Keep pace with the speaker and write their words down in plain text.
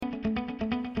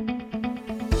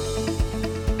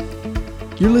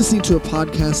You're listening to a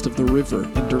podcast of The River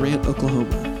in Durant,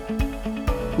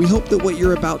 Oklahoma. We hope that what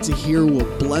you're about to hear will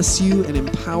bless you and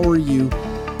empower you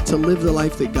to live the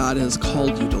life that God has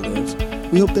called you to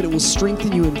live. We hope that it will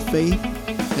strengthen you in faith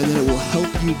and that it will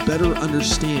help you better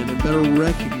understand and better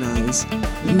recognize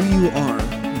who you are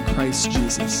in Christ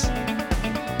Jesus.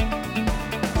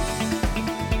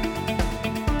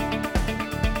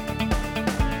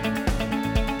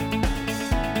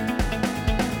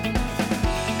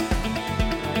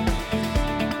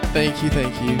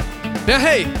 Thank you. Now,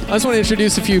 hey, I just want to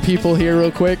introduce a few people here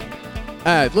real quick.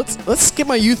 Let's get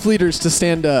my youth leaders to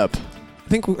stand up. I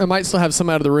think I might still have some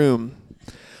out of the room.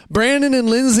 Brandon and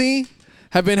Lindsay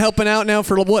have been helping out now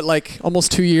for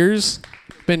almost 2 years.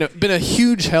 Been a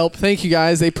huge help. Thank you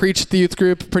guys. They preach at the youth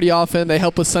group pretty often. They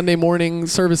help with Sunday morning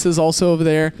services also over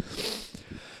there.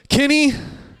 Kenny's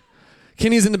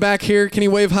in the back here. Kenny,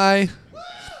 wave hi.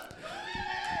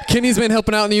 Kenny's been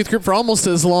helping out in the youth group for almost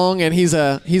as long, and he's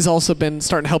also been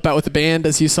starting to help out with the band,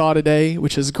 as you saw today,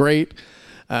 which is great.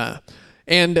 And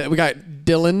we got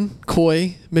Dylan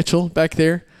Coy Mitchell back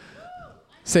there.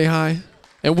 Say hi.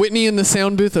 And Whitney in the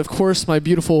sound booth, of course, my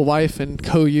beautiful wife and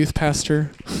co-youth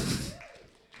pastor.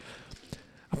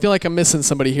 I feel like I'm missing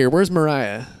somebody here. Where's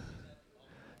Mariah?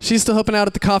 She's still helping out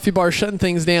at the coffee bar, shutting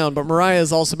things down, but Mariah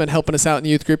has also been helping us out in the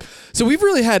youth group. So we've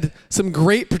really had some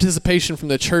great participation from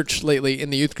the church lately in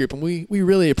the youth group, and we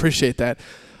really appreciate that.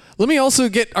 Let me also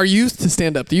get our youth to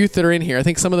stand up, the youth that are in here. I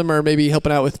think some of them are maybe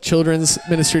helping out with children's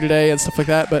ministry today and stuff like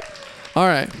that, but all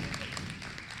right.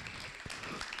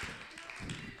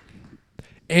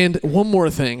 And one more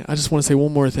thing. I just want to say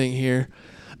one more thing here.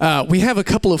 We have a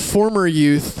couple of former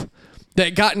youth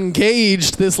that got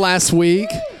engaged this last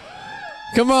week.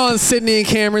 Come on, Sydney and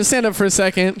Cameron, stand up for a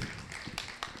second.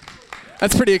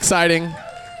 That's pretty exciting.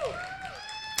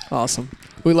 Awesome.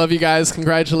 We love you guys.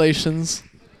 Congratulations.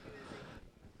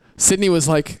 Sydney was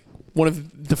like one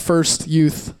of the first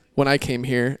youth when I came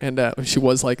here, and she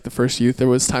was like the first youth. There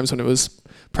was times when it was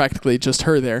practically just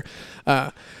her there.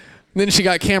 Then she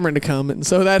got Cameron to come, and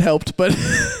so that helped. But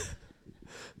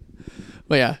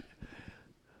yeah.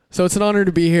 So it's an honor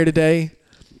to be here today.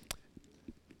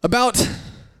 About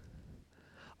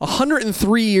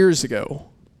 103 years ago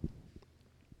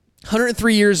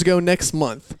next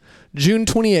month, June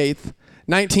 28th,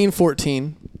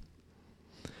 1914,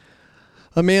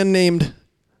 a man named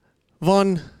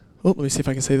let me see if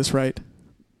I can say this right.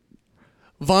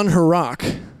 Von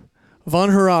Herach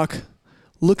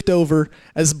looked over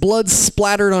as blood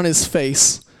splattered on his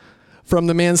face from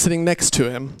the man sitting next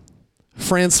to him,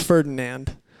 Franz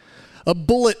Ferdinand. A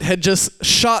bullet had just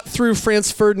shot through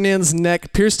Franz Ferdinand's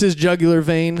neck, pierced his jugular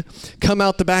vein, come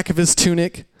out the back of his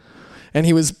tunic, and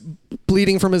he was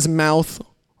bleeding from his mouth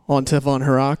onto von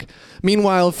Herach.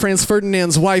 Meanwhile, Franz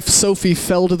Ferdinand's wife, Sophie,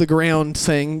 fell to the ground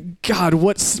saying, "God,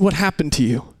 what happened to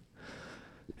you?"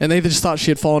 And they just thought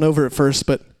she had fallen over at first,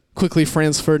 but quickly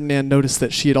Franz Ferdinand noticed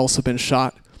that she had also been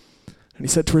shot. And he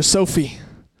said to her, "Sophie,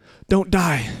 don't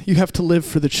die. You have to live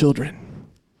for the children."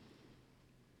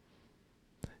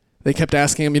 They kept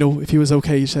asking him, if he was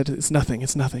okay. He said, it's nothing.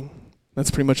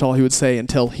 That's pretty much all he would say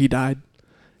until he died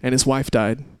and his wife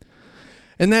died.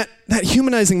 And that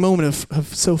humanizing moment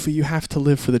of Sophie, you have to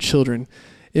live for the children,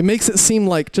 it makes it seem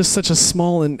like just such a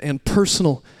small and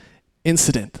personal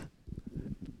incident.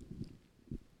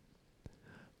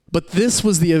 But this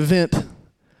was the event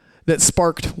that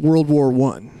sparked World War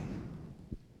I.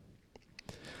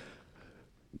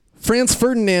 Franz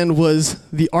Ferdinand was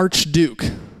the Archduke.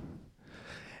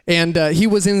 And he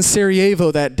was in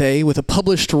Sarajevo that day with a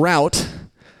published route,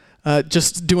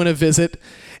 just doing a visit.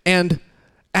 And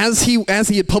as he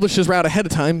had published his route ahead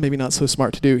of time, maybe not so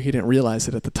smart to do, he didn't realize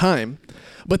it at the time,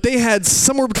 but they had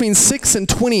somewhere between 6 and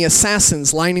 20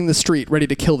 assassins lining the street ready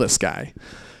to kill this guy.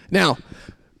 Now,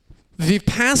 they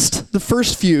passed the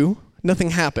first few.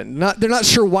 Nothing happened. They're not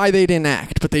sure why they didn't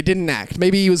act, but they didn't act.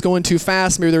 Maybe he was going too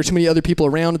fast. Maybe there were too many other people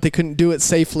around that they couldn't do it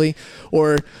safely.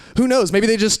 Or who knows? Maybe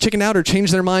they just chickened out or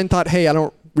changed their mind, thought, hey, I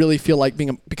don't really feel like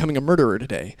becoming a murderer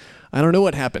today. I don't know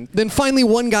what happened. Then finally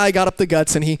one guy got up the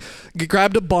guts and he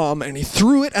grabbed a bomb and he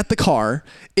threw it at the car.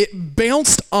 It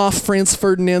bounced off Franz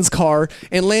Ferdinand's car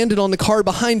and landed on the car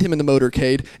behind him in the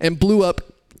motorcade and blew up,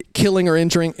 killing or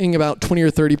injuring about 20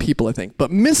 or 30 people, I think, but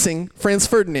missing Franz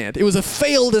Ferdinand. It was a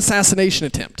failed assassination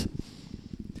attempt.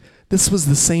 This was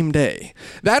the same day.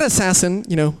 That assassin,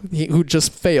 who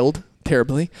just failed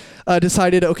terribly,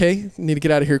 decided, okay, need to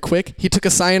get out of here quick. He took a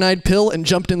cyanide pill and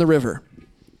jumped in the river.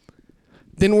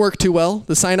 Didn't work too well.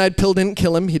 The cyanide pill didn't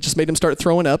kill him. He just made him start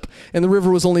throwing up, and the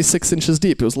river was only 6 inches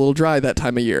deep. It was a little dry that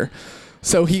time of year.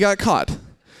 So he got caught.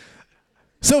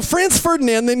 So Franz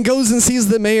Ferdinand then goes and sees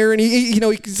the mayor, and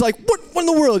he's like, what in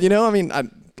the world, I mean,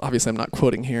 obviously I'm not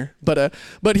quoting here, but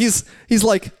he's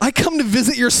like, I come to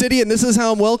visit your city, and this is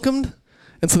how I'm welcomed.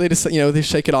 And so they just, they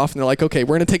shake it off, and they're like, okay,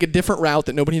 we're going to take a different route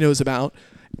that nobody knows about.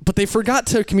 But they forgot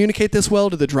to communicate this well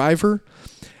to the driver.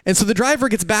 And so the driver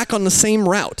gets back on the same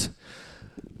route.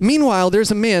 Meanwhile,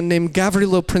 there's a man named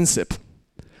Gavrilo Princip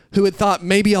who had thought,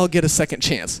 maybe I'll get a second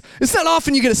chance. It's not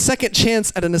often you get a second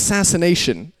chance at an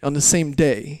assassination on the same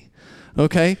day,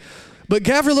 okay? But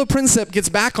Gavrilo Princip gets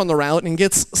back on the route and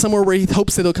gets somewhere where he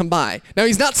hopes that he'll come by. Now,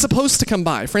 he's not supposed to come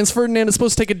by. Franz Ferdinand is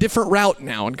supposed to take a different route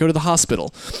now and go to the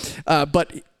hospital.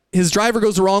 But his driver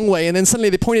goes the wrong way, and then suddenly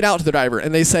they point it out to the driver,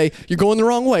 and they say, you're going the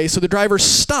wrong way. So the driver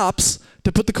stops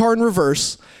to put the car in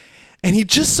reverse, and he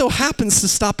just so happens to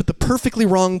stop at the perfectly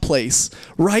wrong place,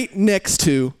 right next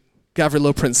to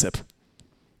Gavrilo Princip,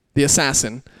 the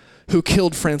assassin who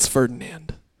killed Franz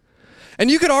Ferdinand. And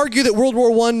you could argue that World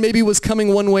War I maybe was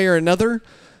coming one way or another,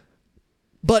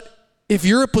 but if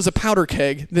Europe was a powder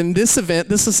keg, then this event,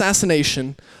 this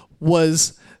assassination,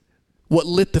 was what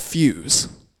lit the fuse.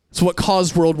 It's what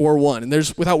caused World War I. And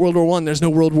without World War I, there's no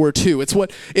World War II.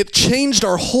 It changed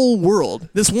our whole world.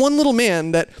 This one little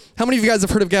man how many of you guys have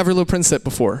heard of Gavrilo Princip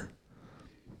before?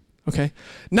 Okay.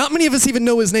 Not many of us even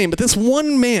know his name, but this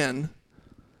one man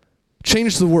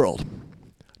changed the world.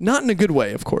 Not in a good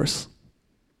way, of course.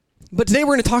 But today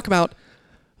we're going to talk about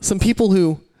some people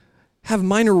who have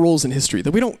minor roles in history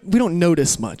that we don't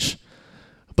notice much,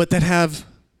 but that have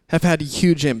had a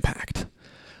huge impact.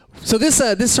 So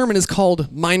this sermon is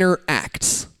called Minor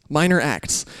Acts. Minor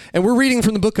Acts. And we're reading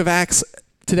from the book of Acts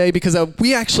today because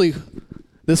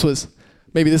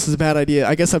maybe this is a bad idea.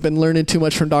 I guess I've been learning too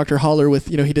much from Dr. Holler with,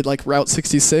 he did like Route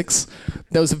 66.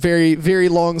 That was a very, very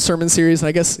long sermon series, and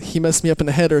I guess he messed me up in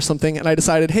the head or something, and I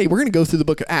decided, hey, we're going to go through the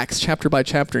book of Acts chapter by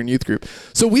chapter in youth group.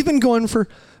 So we've been going for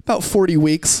about 40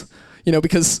 weeks,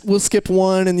 because we'll skip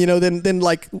one, and, then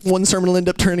like one sermon will end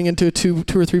up turning into a two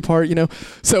or three part,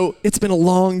 So it's been a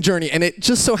long journey, and it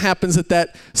just so happens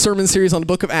that sermon series on the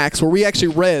book of Acts, where we actually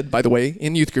read, by the way,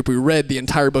 in youth group, we read the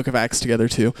entire book of Acts together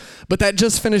too, but that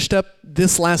just finished up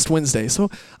this last Wednesday.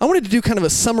 So I wanted to do kind of a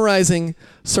summarizing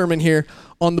sermon here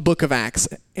on the book of Acts.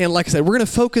 And like I said, we're going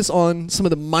to focus on some of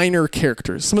the minor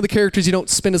characters, some of the characters you don't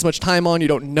spend as much time on, you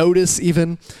don't notice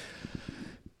even.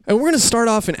 And we're going to start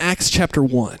off in Acts chapter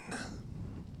 1.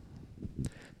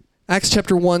 Acts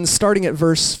chapter 1, starting at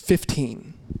verse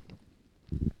 15.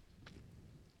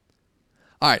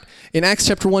 All right, in Acts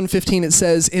chapter 1:15 it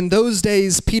says, in those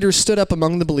days Peter stood up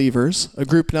among the believers, a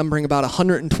group numbering about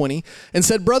 120, and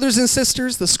said, brothers and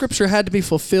sisters, the scripture had to be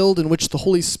fulfilled in which the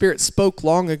Holy Spirit spoke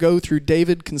long ago through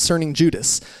David concerning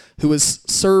Judas, who was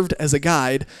served as a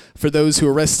guide for those who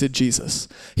arrested Jesus.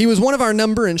 He was one of our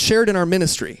number and shared in our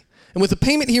ministry. And with the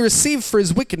payment he received for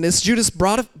his wickedness, Judas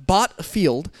bought a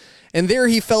field, and there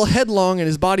he fell headlong, and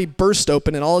his body burst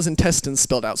open, and all his intestines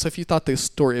spilled out. So if you thought the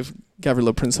story of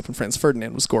Gavrilo Princip and Franz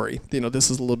Ferdinand was gory, this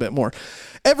is a little bit more.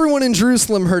 Everyone in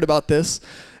Jerusalem heard about this,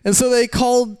 and so they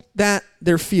called that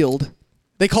their field.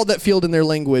 They called that field in their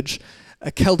language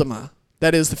Akeldama,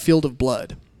 that is the field of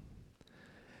blood. And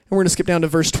we're going to skip down to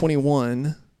verse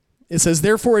 21. It says,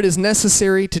 therefore it is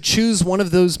necessary to choose one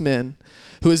of those men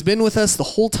who has been with us the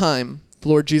whole time the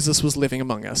Lord Jesus was living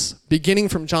among us, beginning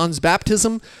from John's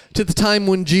baptism to the time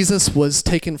when Jesus was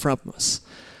taken from us.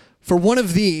 For one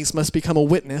of these must become a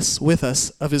witness with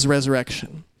us of his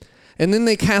resurrection. And then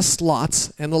they cast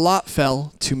lots, and the lot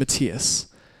fell to Matthias,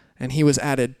 and he was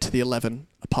added to the 11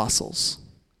 apostles.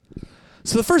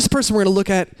 So the first person we're going to look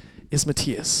at is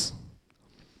Matthias.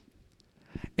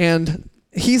 And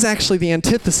he's actually the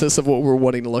antithesis of what we're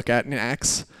wanting to look at in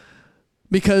Acts,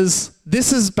 because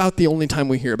this is about the only time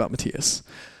we hear about Matthias.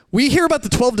 We hear about the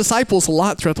 12 disciples a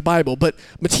lot throughout the Bible, but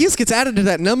Matthias gets added to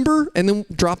that number and then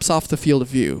drops off the field of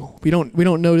view. We don't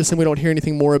notice him. We don't hear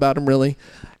anything more about him really.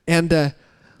 And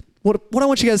what I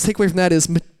want you guys to take away from that is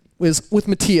with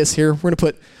Matthias here, we're going to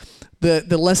put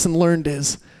the lesson learned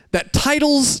is that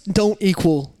titles don't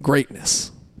equal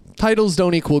greatness. Titles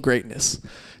don't equal greatness.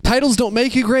 Titles don't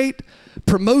make you great.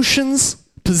 Promotions,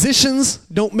 positions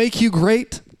don't make you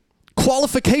great.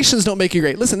 Qualifications don't make you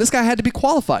great. Listen, this guy had to be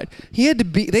qualified.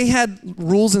 They had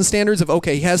rules and standards of,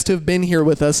 okay, he has to have been here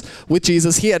with us, with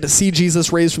Jesus. He had to see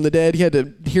Jesus raised from the dead. He had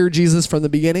to hear Jesus from the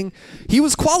beginning. He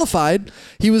was qualified.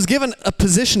 He was given a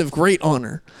position of great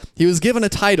honor. He was given a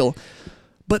title.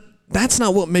 But that's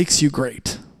not what makes you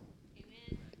great.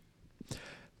 Amen.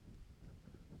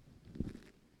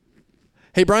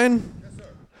 Hey, Brian? Yes, sir.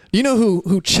 Do you know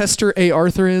who Chester A.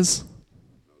 Arthur is?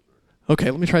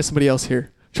 Okay, let me try somebody else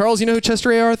here. Charles, you know who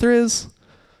Chester A. Arthur is?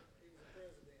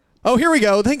 Oh, here we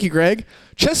go. Thank you, Greg.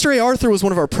 Chester A. Arthur was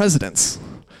one of our presidents.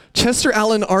 Chester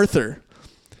Alan Arthur.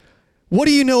 What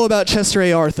do you know about Chester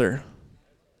A. Arthur?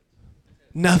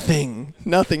 Nothing.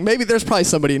 Maybe there's probably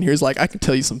somebody in here who's like, I can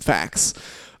tell you some facts.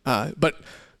 But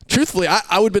truthfully,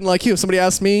 I would have been like you. If somebody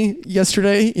asked me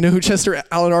yesterday, you know who Chester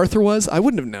Alan Arthur was? I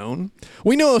wouldn't have known.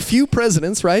 We know a few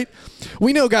presidents, right?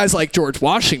 We know guys like George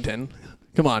Washington.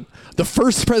 Come on. The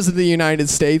first president of the United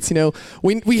States, you know,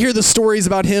 we hear the stories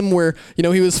about him where, you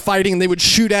know, he was fighting and they would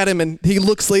shoot at him and he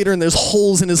looks later and there's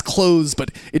holes in his clothes,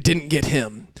 but it didn't get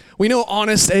him. We know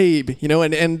Honest Abe, you know,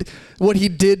 and what he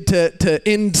did to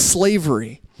end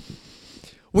slavery.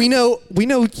 We know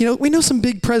some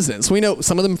big presidents. We know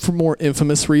some of them for more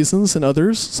infamous reasons than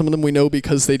others. Some of them we know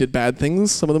because they did bad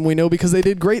things. Some of them we know because they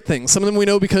did great things. Some of them we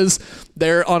know because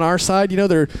they're on our side. You know,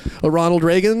 they're a Ronald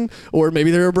Reagan or maybe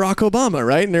they're a Barack Obama,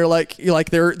 right? And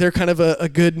they're kind of a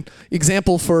good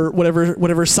example for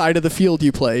whatever side of the field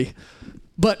you play.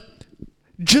 But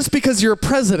just because you're a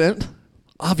president,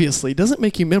 obviously, doesn't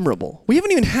make you memorable. We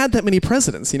haven't even had that many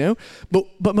presidents, you know.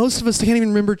 But most of us can't even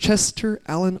remember Chester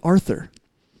Alan Arthur.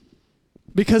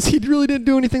 Because he really didn't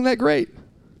do anything that great.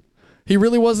 He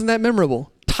really wasn't that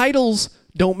memorable. Titles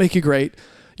don't make you great.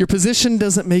 Your position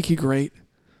doesn't make you great.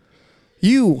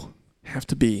 You have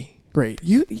to be great.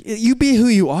 You be who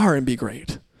you are and be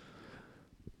great.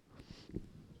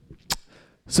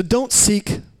 So don't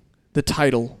seek the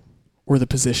title or the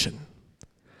position.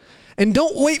 And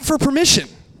don't wait for permission.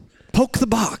 Poke the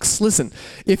box. Listen,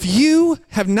 if you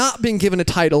have not been given a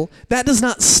title, that does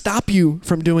not stop you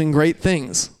from doing great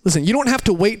things. Listen, you don't have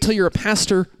to wait till you're a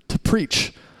pastor to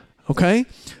preach, okay?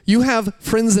 You have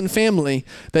friends and family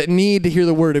that need to hear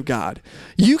the word of God.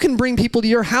 You can bring people to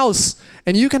your house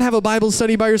and you can have a Bible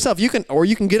study by yourself. You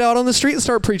can get out on the street and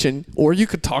start preaching, or you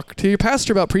could talk to your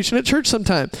pastor about preaching at church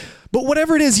sometime. But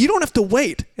whatever it is, you don't have to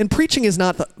wait. And preaching is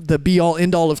not the be-all,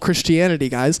 end-all of Christianity,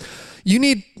 guys. You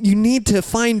need to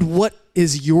find what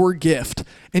is your gift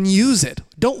and use it.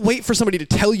 Don't wait for somebody to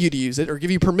tell you to use it or give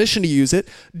you permission to use it.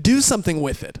 Do something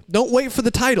with it. Don't wait for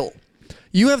the title.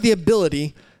 You have the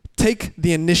ability. Take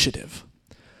the initiative.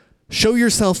 Show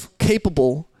yourself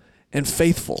capable and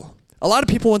faithful. A lot of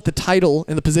people want the title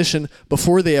and the position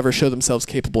before they ever show themselves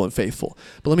capable and faithful.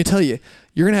 But let me tell you,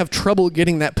 you're going to have trouble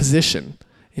getting that position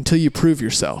until you prove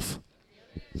yourself.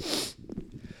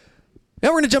 Now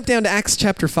we're going to jump down to Acts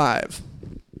chapter 5.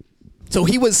 So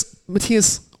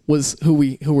Matthias was who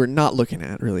we're not looking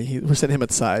at, really. We're setting him at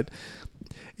the side.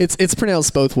 It's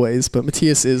pronounced both ways, but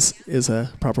Matthias is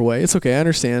a proper way. It's okay, I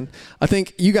understand. I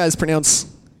think you guys pronounce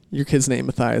your kid's name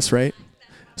Matthias, right?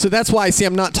 So that's why, see,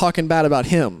 I'm not talking bad about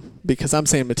him, because I'm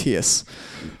saying Matthias.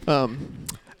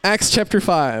 Acts chapter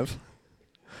 5.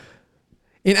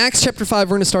 In Acts chapter 5,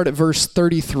 we're going to start at verse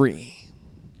 33.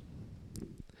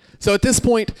 So at this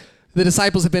point, the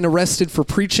disciples have been arrested for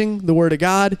preaching the word of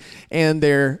God, and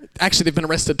they've been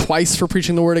arrested twice for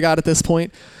preaching the word of God at this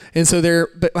point. And so they're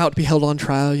about to be held on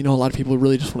trial. You know, a lot of people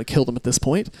really just want to kill them at this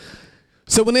point.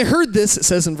 So when they heard this, it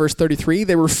says in verse 33,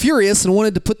 they were furious and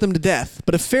wanted to put them to death.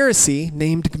 But a Pharisee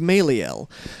named Gamaliel,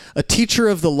 a teacher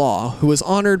of the law, who was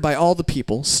honored by all the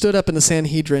people, stood up in the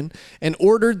Sanhedrin and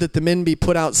ordered that the men be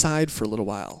put outside for a little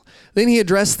while. Then he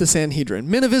addressed the Sanhedrin,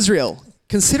 "Men of Israel,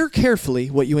 consider carefully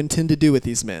what you intend to do with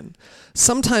these men.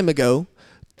 Some time ago,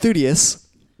 Theudas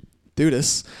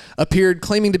appeared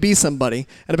claiming to be somebody,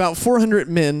 and about 400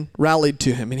 men rallied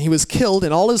to him, and he was killed,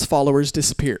 and all his followers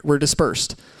were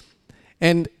dispersed.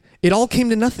 And it all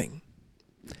came to nothing.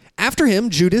 After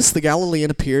him, Judas the Galilean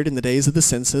appeared in the days of the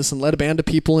census and led a band of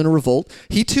people in a revolt.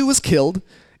 He too was killed,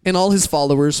 and all his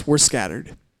followers were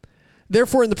scattered.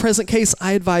 Therefore, in the present case,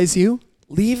 I advise you,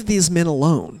 leave these men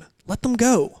alone. Let them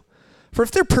go. For if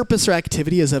their purpose or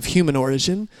activity is of human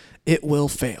origin, it will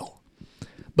fail.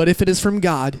 But if it is from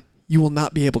God, you will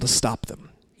not be able to stop them.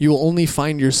 You will only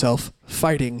find yourself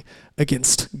fighting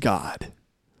against God."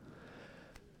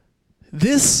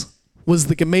 This was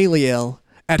the Gamaliel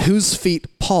at whose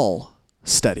feet Paul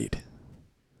studied.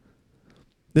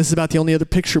 This is about the only other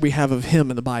picture we have of him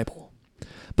in the Bible.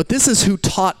 But this is who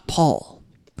taught Paul.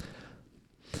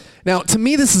 Now, to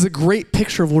me, this is a great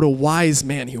picture of what a wise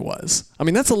man he was. I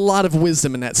mean, that's a lot of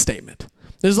wisdom in that statement.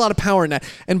 There's a lot of power in that.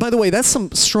 And by the way, that's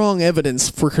some strong evidence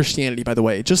for Christianity, by the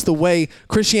way. Just the way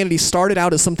Christianity started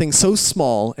out as something so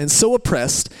small and so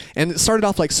oppressed, and it started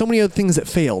off like so many other things that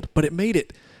failed, but it made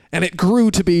it, and it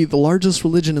grew to be the largest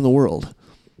religion in the world.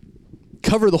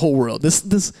 Cover the whole world.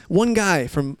 This one guy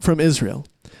from Israel.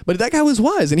 But that guy was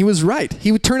wise, and he was right.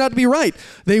 He turned out to be right.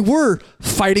 They were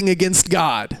fighting against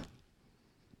God.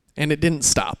 And it didn't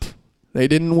stop. They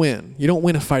didn't win. You don't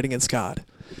win a fight against God.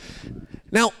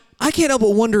 Now, I can't help but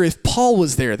wonder if Paul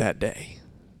was there that day.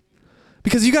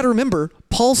 Because you got to remember,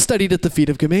 Paul studied at the feet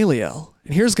of Gamaliel.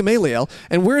 And here's Gamaliel.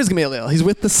 And where is Gamaliel? He's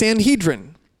with the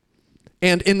Sanhedrin.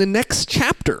 And in the next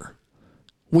chapter,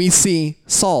 we see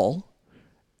Saul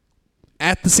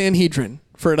at the Sanhedrin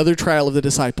for another trial of the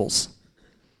disciples.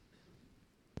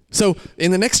 So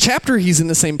in the next chapter, he's in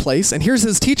the same place. And here's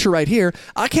his teacher right here.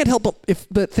 I can't help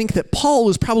but think that Paul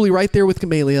was probably right there with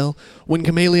Gamaliel when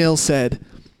Gamaliel said,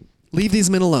 leave these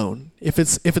men alone. If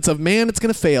it's of man, it's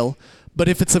going to fail. But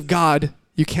if it's of God,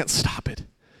 you can't stop it.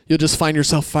 You'll just find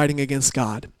yourself fighting against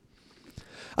God.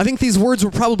 I think these words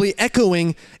were probably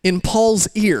echoing in Paul's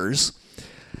ears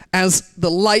as the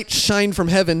light shined from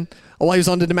heaven while he was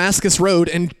on the Damascus road,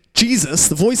 and Jesus,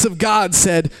 the voice of God,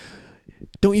 said,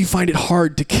 don't you find it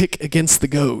hard to kick against the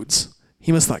goads?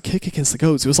 He must have thought, kick against the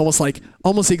goads. It was almost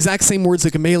the exact same words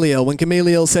of Gamaliel when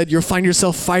Gamaliel said, you'll find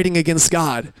yourself fighting against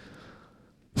God.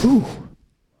 Whew.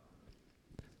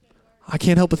 I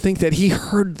can't help but think that he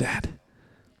heard that.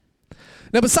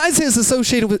 Now, besides his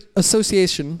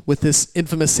association with this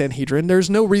infamous Sanhedrin, there's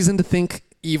no reason to think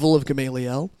evil of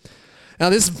Gamaliel. Now,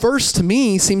 this verse to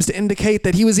me seems to indicate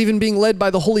that he was even being led by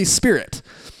the Holy Spirit.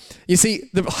 You see,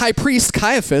 the high priest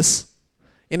Caiaphas,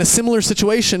 in a similar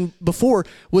situation before,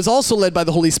 was also led by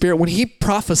the Holy Spirit when he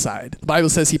prophesied. The Bible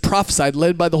says he prophesied,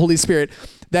 led by the Holy Spirit,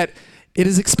 that it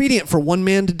is expedient for one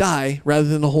man to die rather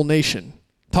than the whole nation.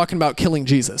 Talking about killing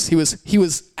Jesus. He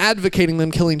was advocating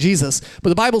them killing Jesus, but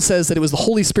the Bible says that it was the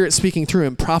Holy Spirit speaking through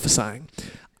him, prophesying.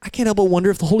 I can't help but wonder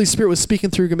if the Holy Spirit was speaking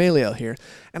through Gamaliel here.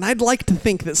 And I'd like to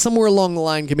think that somewhere along the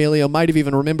line, Gamaliel might have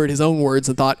even remembered his own words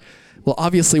and thought, well,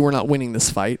 obviously we're not winning this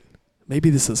fight. Maybe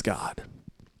this is God.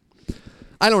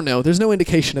 I don't know. There's no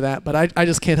indication of that, but I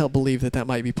just can't help believe that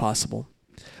might be possible.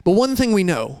 But one thing we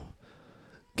know,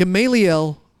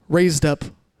 Gamaliel raised up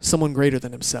someone greater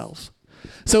than himself.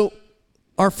 So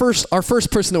our first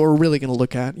person that we're really going to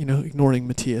look at, ignoring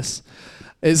Matthias,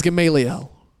 is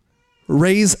Gamaliel.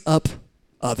 Raise up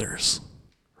others.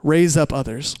 Raise up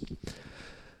others.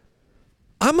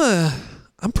 I'm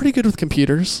pretty good with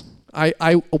computers.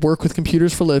 I work with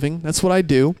computers for a living. That's what I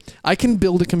do. I can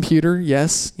build a computer,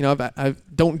 yes. I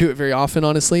don't do it very often,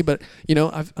 honestly, but,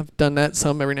 I've done that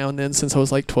some every now and then since I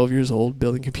was like 12 years old,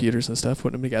 building computers and stuff,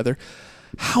 putting them together.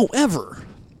 However,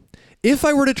 if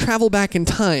I were to travel back in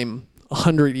time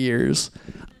 100 years,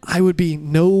 I would be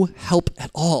no help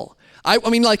at all. I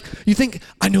mean, you think,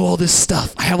 I know all this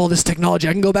stuff. I have all this technology.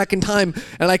 I can go back in time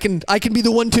and I can be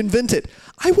the one to invent it.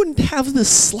 I wouldn't have the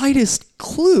slightest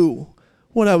clue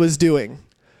what I was doing.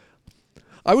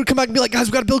 I would come back and be like, guys,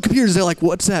 we got to build computers. They're like,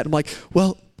 what's that? I'm like,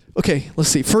 well, okay, let's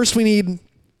see. First, we need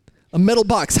a metal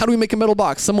box. How do we make a metal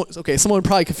box? Someone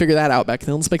probably could figure that out back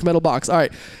then. Let's make a metal box. All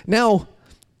right. Now,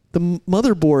 the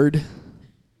motherboard,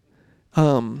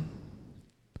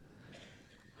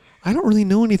 I don't really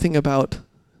know anything about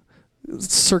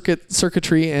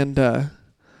circuitry and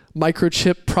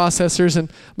microchip processors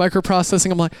and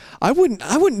microprocessing. I'm like, I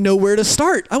wouldn't know where to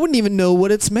start. I wouldn't even know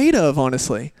what it's made of,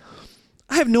 honestly.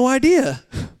 I have no idea.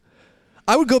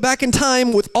 I would go back in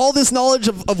time with all this knowledge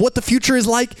of what the future is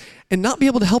like and not be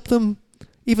able to help them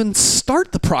even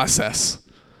start the process.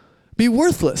 Be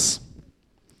worthless.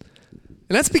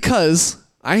 And that's because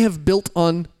I have built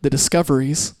on the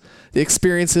discoveries, the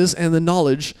experiences, and the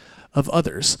knowledge of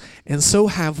others. And so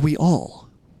have we all.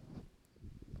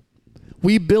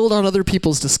 We build on other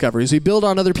people's discoveries. We build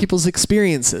on other people's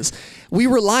experiences. We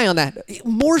rely on that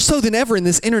more so than ever in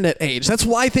this internet age. That's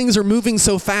why things are moving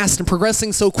so fast and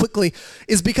progressing so quickly,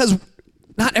 is because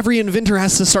not every inventor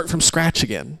has to start from scratch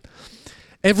again.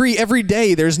 Every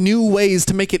day there's new ways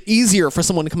to make it easier for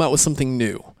someone to come out with something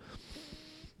new.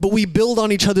 But we build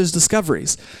on each other's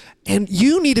discoveries. And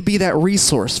you need to be that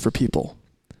resource for people.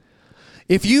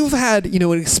 If you've had,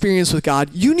 an experience with God,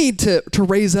 you need to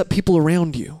raise up people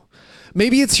around you.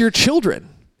 Maybe it's your children.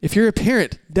 If you're a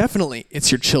parent, definitely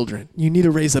it's your children. You need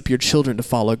to raise up your children to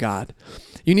follow God.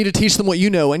 You need to teach them what you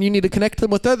know, and you need to connect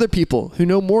them with other people who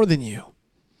know more than you.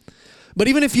 But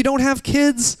even if you don't have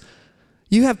kids,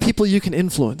 you have people you can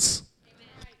influence.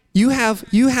 You have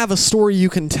a story you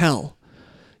can tell.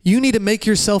 You need to make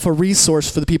yourself a resource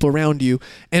for the people around you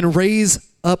and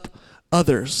raise up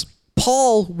others.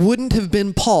 Paul wouldn't have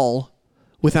been Paul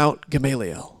without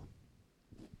Gamaliel.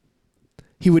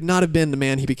 He would not have been the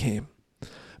man he became.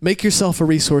 Make yourself a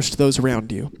resource to those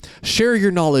around you. Share your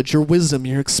knowledge, your wisdom,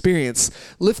 your experience.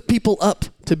 Lift people up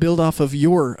to build off of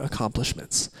your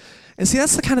accomplishments. And see,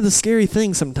 that's the scary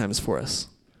thing sometimes for us.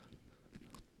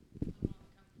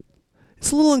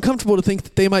 It's a little uncomfortable to think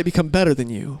that they might become better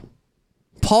than you.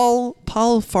 Paul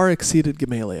far exceeded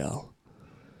Gamaliel.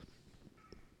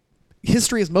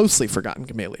 history has mostly forgotten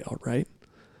Gamaliel, right?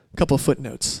 A couple of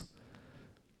footnotes.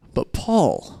 But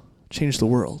Paul changed the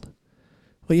world.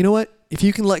 Well, you know what? If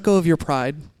you can let go of your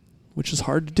pride, which is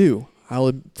hard to do,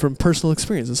 from personal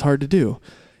experience, it's hard to do.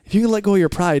 If you can let go of your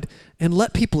pride and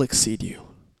let people exceed you,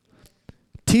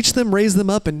 teach them, raise them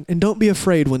up, and don't be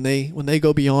afraid when they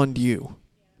go beyond you.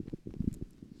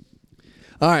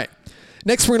 All right.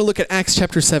 Next, we're going to look at Acts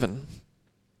chapter 7.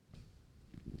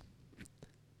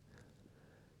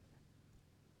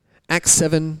 Acts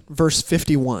 7, verse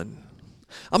 51.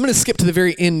 I'm going to skip to the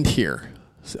very end here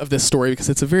of this story because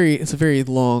it's a very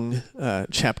long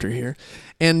chapter here,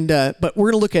 but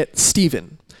we're going to look at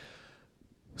Stephen.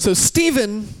 So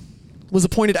Stephen was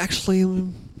appointed. Actually, let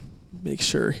me make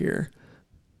sure here.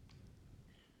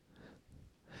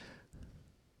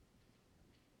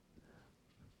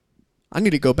 I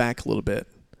need to go back a little bit.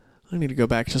 I need to go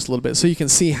back just a little bit so you can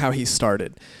see how he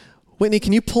started. Whitney,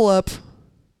 can you pull up?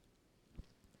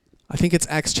 I think it's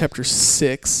Acts chapter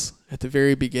 6 at the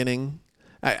very beginning.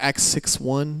 Acts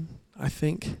 6:1, I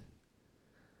think.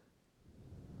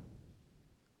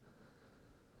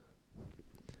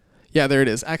 Yeah, there it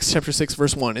is. Acts chapter 6,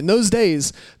 verse 1. In those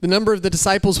days, the number of the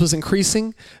disciples was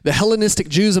increasing. The Hellenistic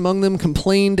Jews among them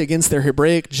complained against their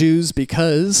Hebraic Jews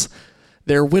because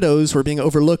their widows were being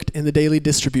overlooked in the daily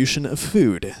distribution of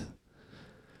food.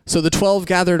 So the 12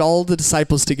 gathered all the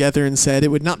disciples together and said,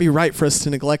 "It would not be right for us to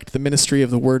neglect the ministry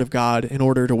of the word of God in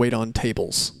order to wait on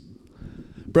tables.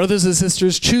 Brothers and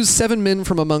sisters, choose 7 men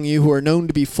from among you who are known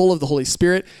to be full of the Holy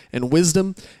Spirit and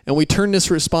wisdom, and we turn this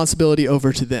responsibility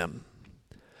over to them.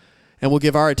 And we'll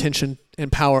give our attention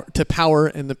and power to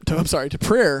prayer and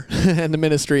the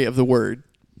ministry of the word."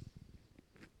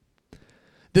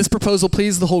 This proposal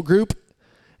pleased the whole group,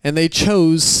 and they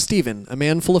chose Stephen, a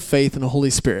man full of faith and the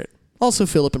Holy Spirit. Also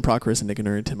Philip and Prochorus and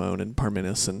Nicanor and Timon and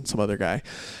Parmenas and some other guy.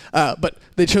 But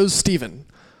they chose Stephen.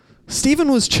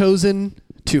 Stephen was chosen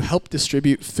to help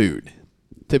distribute food,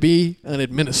 to be an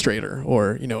administrator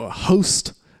or, a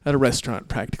host at a restaurant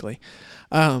practically.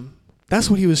 That's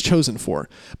what he was chosen for.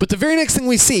 But the very next thing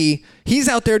we see, he's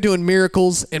out there doing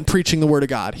miracles and preaching the word of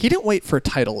God. He didn't wait for a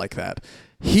title like that.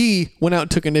 He went out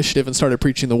and took initiative and started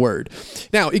preaching the word.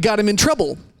 Now, it got him in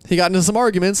trouble. He got into some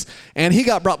arguments, and he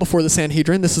got brought before the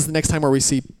Sanhedrin. This is the next time where we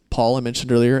see Paul, I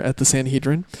mentioned earlier, at the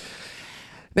Sanhedrin.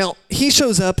 Now, he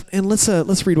shows up, and let's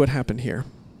read what happened here.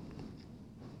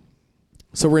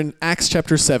 So we're in Acts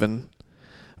chapter 7,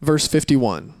 verse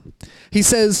 51. He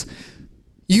says,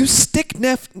 "You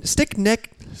stiff-necked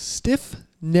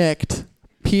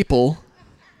people,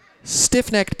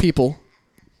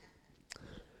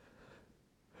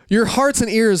 your hearts and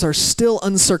ears are still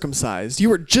uncircumcised. You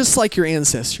are just like your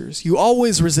ancestors. You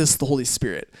always resist the Holy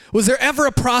Spirit. Was there ever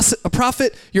a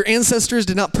prophet your ancestors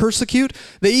did not persecute?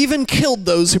 They even killed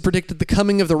those who predicted the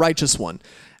coming of the righteous one.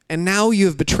 And now you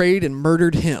have betrayed and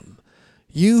murdered him.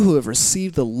 You who have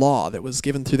received the law that was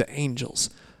given through the angels,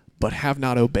 but have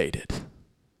not obeyed it."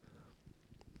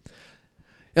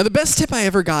 Now, the best tip I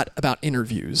ever got about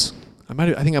interviews, I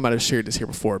think I might have shared this here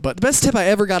before, but the best tip I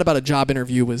ever got about a job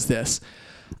interview was this.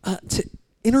 To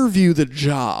interview the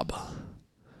job.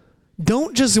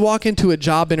 Don't just walk into a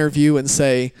job interview and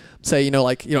say,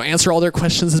 answer all their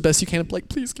questions as best you can. Like,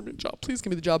 please give me a job. Please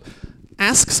give me the job.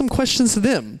 Ask some questions to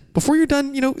them before you're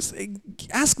done.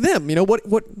 Ask them.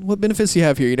 What benefits do you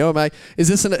have here? Is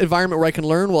this an environment where I can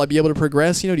learn? Will I be able to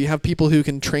progress? Do you have people who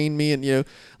can train me? And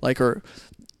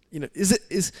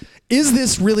is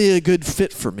this really a good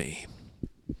fit for me?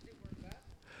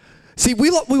 See,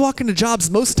 we walk into jobs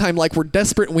most of the time like we're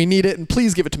desperate and we need it and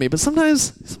please give it to me. But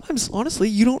sometimes, honestly,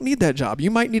 you don't need that job.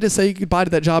 You might need to say goodbye to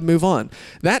that job, move on.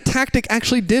 That tactic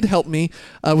actually did help me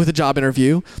with a job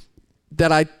interview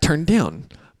that I turned down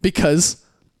because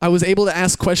I was able to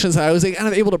ask questions. I was kind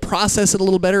of able to process it a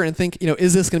little better and think,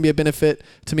 is this going to be a benefit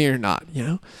to me or not?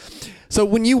 So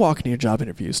when you walk into your job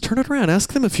interviews, turn it around,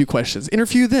 ask them a few questions,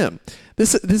 interview them.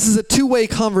 This is a two-way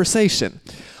conversation.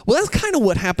 Well, that's kind of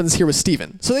what happens here with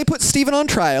Stephen. So they put Stephen on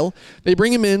trial. They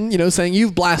bring him in, saying,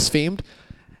 "You've blasphemed."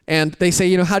 And they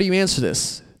say, how do you answer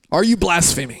this? Are you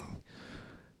blaspheming?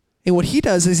 And what he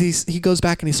does is he goes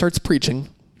back and he starts preaching,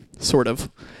 sort of.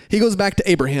 He goes back to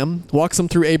Abraham, walks them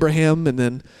through Abraham and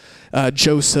then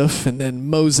Joseph and then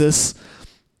Moses.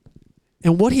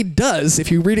 And what he does,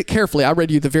 if you read it carefully, I read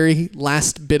you the very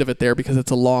last bit of it there because it's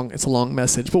a long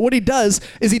message. But what he does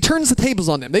is he turns the tables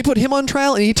on them. They put him on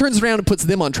trial, and he turns around and puts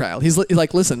them on trial. He's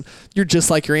like, listen, you're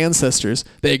just like your ancestors.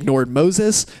 They ignored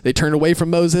Moses. They turned away from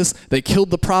Moses. They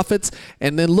killed the prophets.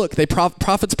 And then look,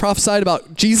 prophets prophesied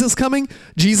about Jesus coming.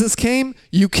 Jesus came.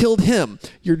 You killed him.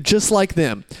 You're just like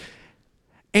them.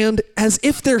 And as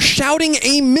if they're shouting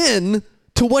amen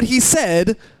to what he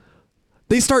said,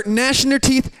 they start gnashing their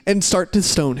teeth and start to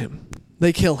stone him.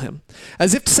 They kill him.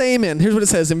 As if to say amen. Here's what it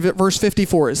says in verse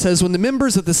 54. It says, when the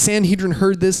members of the Sanhedrin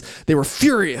heard this, they were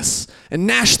furious and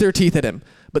gnashed their teeth at him.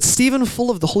 But Stephen,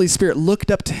 full of the Holy Spirit, looked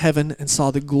up to heaven and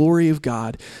saw the glory of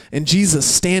God and Jesus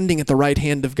standing at the right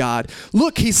hand of God.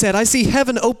 Look, he said, I see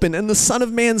heaven open and the Son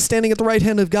of Man standing at the right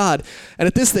hand of God. And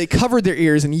at this they covered their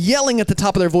ears, and yelling at the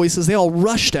top of their voices, they all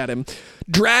rushed at him,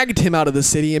 dragged him out of the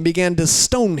city, and began to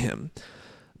stone him.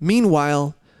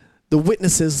 Meanwhile, the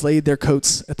witnesses laid their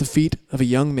coats at the feet of a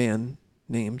young man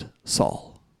named Saul.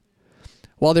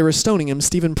 While they were stoning him,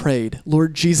 Stephen prayed,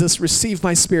 Lord Jesus, receive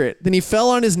my spirit. Then he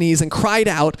fell on his knees and cried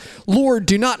out, Lord,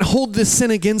 do not hold this sin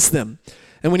against them.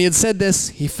 And when he had said this,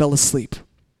 he fell asleep.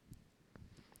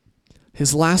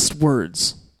 His last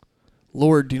words,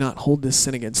 Lord, do not hold this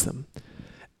sin against them,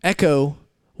 echo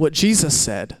what Jesus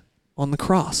said on the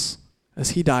cross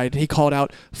as he died. He called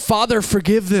out, Father,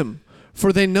 forgive them,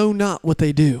 for they know not what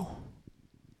they do.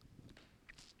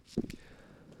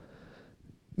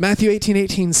 Matthew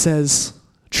 18:18 says,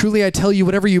 truly I tell you,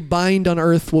 whatever you bind on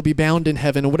earth will be bound in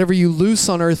heaven, and whatever you loose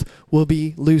on earth will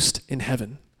be loosed in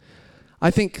heaven.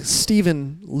 I think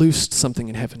Stephen loosed something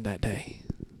in heaven that day.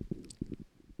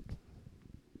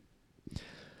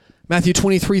 Matthew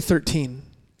 23:13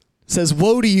 says,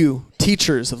 woe to you,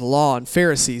 teachers of the law and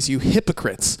Pharisees, you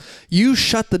hypocrites! You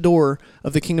shut the door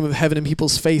of the kingdom of heaven in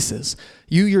people's faces.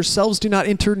 You yourselves do not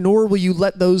enter, nor will you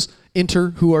let those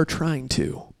enter who are trying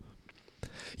to.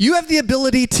 You have the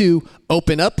ability to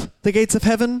open up the gates of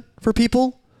heaven for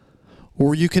people,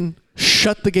 or you can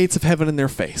shut the gates of heaven in their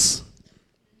face.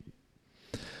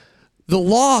 The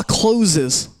law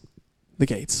closes the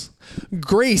gates.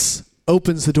 Grace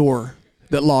opens the door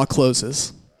that law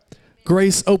closes.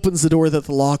 Grace opens the door that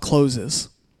the law closes.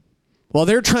 While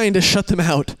they're trying to shut them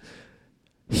out,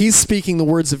 he's speaking the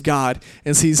words of God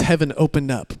and sees heaven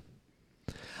opened up.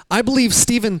 I believe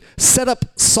Stephen set up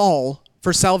Saul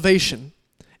for salvation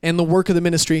and the work of the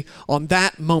ministry on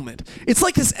that moment. It's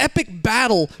like this epic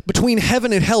battle between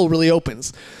heaven and hell really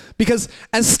opens. Because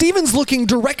as Stephen's looking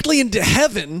directly into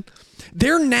heaven,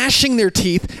 they're gnashing their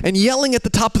teeth and yelling at the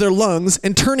top of their lungs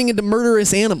and turning into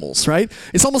murderous animals, right?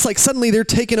 It's almost like suddenly they're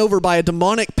taken over by a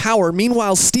demonic power.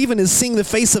 Meanwhile, Stephen is seeing the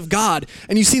face of God,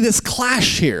 and you see this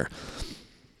clash here.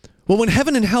 Well, when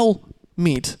heaven and hell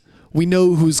meet, we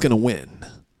know who's going to win.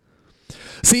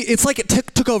 See, it's like it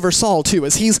took over Saul too,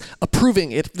 as he's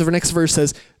approving it. The next verse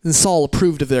says, and Saul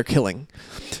approved of their killing.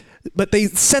 But they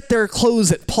set their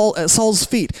clothes at Saul's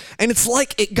feet, and it's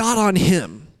like it got on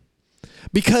him.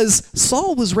 Because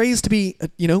Saul was raised to be,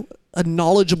 a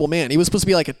knowledgeable man. He was supposed to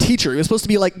be like a teacher. He was supposed to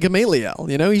be like Gamaliel.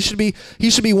 He should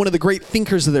be one of the great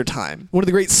thinkers of their time, one of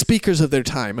the great speakers of their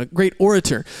time, a great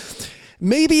orator.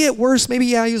 Maybe at worst, he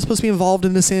was supposed to be involved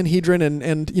in the Sanhedrin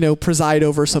and preside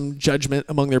over some judgment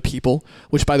among their people,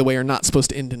 which, by the way, are not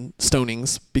supposed to end in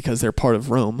stonings because they're part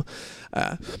of Rome.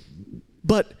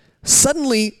 But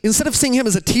suddenly, instead of seeing him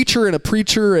as a teacher and a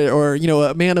preacher or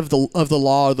a man of the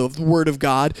law, the word of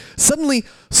God, suddenly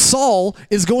Saul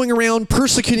is going around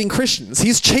persecuting Christians.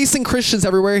 He's chasing Christians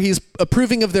everywhere. He's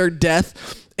approving of their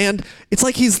death. And it's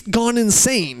like he's gone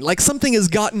insane, like something has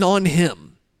gotten on him.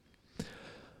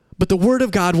 But the word of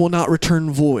God will not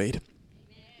return void.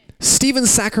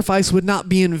 Stephen's sacrifice would not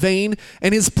be in vain,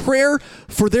 and his prayer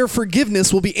for their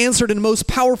forgiveness will be answered in a most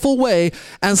powerful way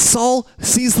as Saul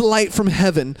sees the light from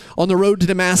heaven on the road to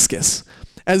Damascus.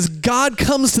 As God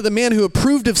comes to the man who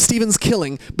approved of Stephen's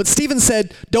killing, but Stephen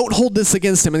said, don't hold this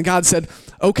against him. And God said,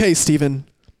 okay, Stephen,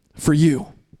 for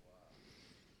you.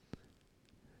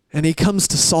 And he comes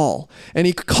to Saul, and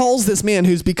he calls this man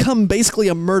who's become basically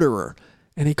a murderer,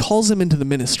 and he calls him into the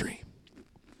ministry.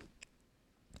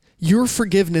 Your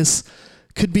forgiveness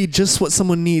could be just what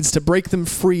someone needs to break them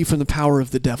free from the power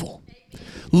of the devil.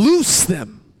 Loose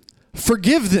them.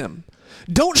 Forgive them.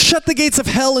 Don't shut the gates of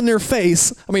hell in their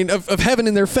face, of heaven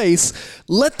in their face.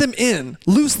 Let them in.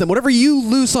 Loose them. Whatever you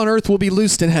loose on earth will be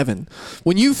loosed in heaven.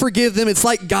 When you forgive them, it's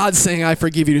like God saying, I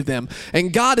forgive you to them.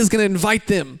 And God is going to invite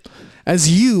them as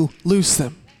you loose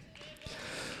them.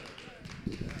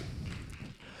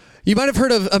 You might have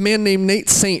heard of a man named Nate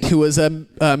Saint, who was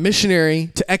a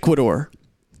missionary to Ecuador,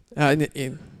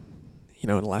 in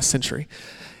the last century.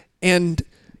 And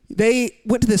they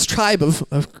went to this tribe of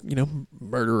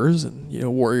murderers and,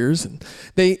 warriors. And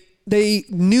they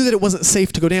knew that it wasn't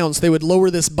safe to go down, so they would lower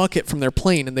this bucket from their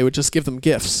plane, and they would just give them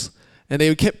gifts. And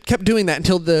they kept doing that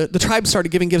until the tribe started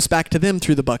giving gifts back to them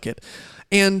through the bucket.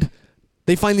 And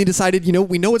they finally decided,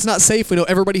 we know it's not safe. We know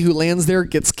everybody who lands there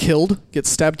gets killed, gets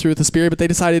stabbed through with a spear. But they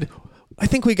decided, I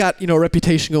think we got, a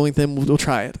reputation going with them. We'll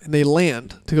try it. And they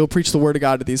land to go preach the word of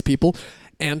God to these people.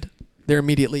 and they're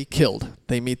immediately killed.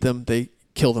 They meet them, they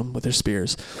kill them with their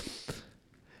spears.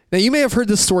 Now, you may have heard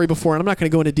this story before, and I'm not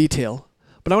going to go into detail,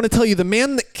 but I want to tell you the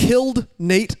man that killed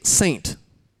Nate Saint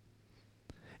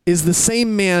is the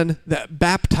same man that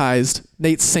baptized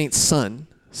Nate Saint's son,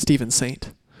 Stephen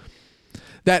Saint.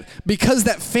 That because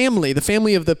that family, the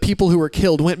family of the people who were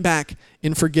killed, went back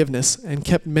in forgiveness and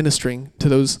kept ministering to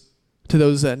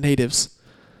those natives,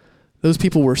 those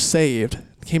people were saved,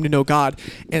 came to know God.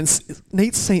 And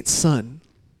Nate Saint's son,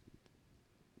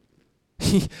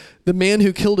 the man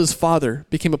who killed his father,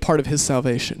 became a part of his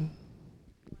salvation.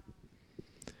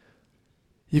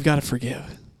 You've got to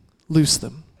forgive. Loose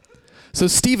them. So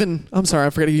Stephen, I'm sorry, I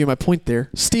forgot to give you my point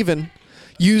there. Stephen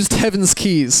used heaven's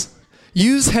keys.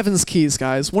 Use heaven's keys,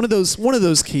 guys. One of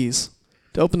those keys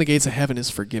to open the gates of heaven is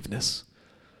forgiveness.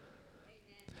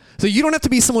 So you don't have to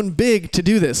be someone big to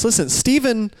do this. Listen,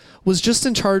 Stephen was just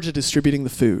in charge of distributing the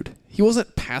food. He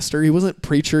wasn't pastor. He wasn't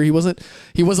preacher. He wasn't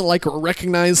like a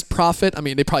recognized prophet. I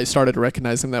mean, they probably started to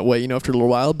recognize him that way, after a little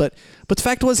while. But the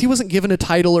fact was, he wasn't given a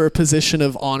title or a position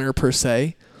of honor per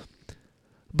se.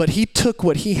 But he took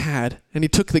what he had, and he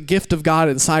took the gift of God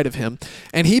inside of him,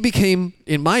 and he became,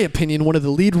 in my opinion, one of the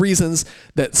lead reasons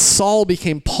that Saul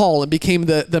became Paul and became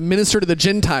the minister to the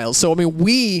Gentiles. So, I mean,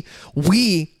 we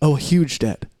owe a huge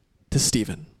debt to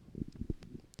Stephen.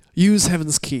 Use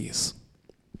heaven's keys.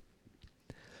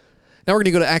 Now we're going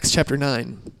to go to Acts chapter 9,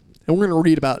 and we're going to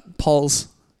read about Paul's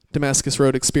Damascus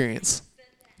Road experience.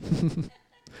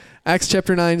 Acts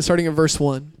chapter 9, starting at verse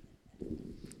 1.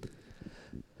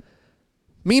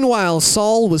 Meanwhile,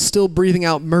 Saul was still breathing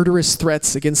out murderous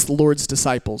threats against the Lord's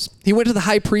disciples. He went to the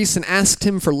high priest and asked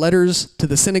him for letters to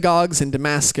the synagogues in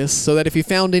Damascus, so that if he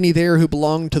found any there who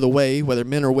belonged to the way, whether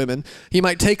men or women, he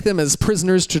might take them as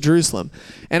prisoners to Jerusalem.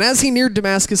 And as he neared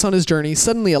Damascus on his journey,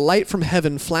 suddenly a light from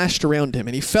heaven flashed around him,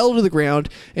 and he fell to the ground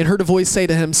and heard a voice say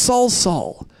to him, "Saul,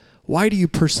 Saul, why do you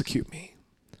persecute me?"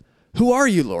 "Who are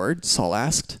you, Lord?" Saul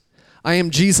asked. "I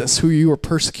am Jesus, who you are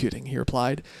persecuting," he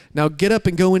replied. "Now get up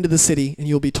and go into the city, and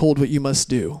you'll be told what you must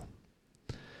do."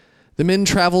 The men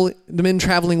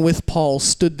traveling with Paul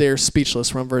stood there speechless,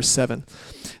 from verse 7.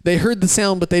 They heard the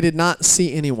sound, but they did not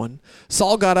see anyone.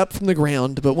 Saul got up from the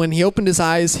ground, but when he opened his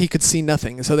eyes, he could see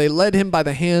nothing. So they led him by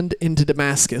the hand into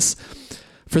Damascus.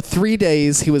 For 3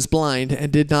 days he was blind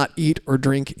and did not eat or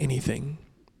drink anything.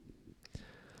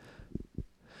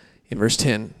 In verse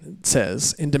 10, it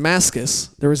says, "In Damascus,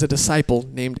 there was a disciple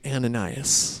named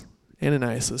Ananias."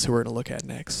 Ananias is who we're going to look at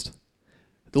next.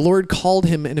 The Lord called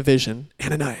him in a vision,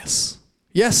 "Ananias."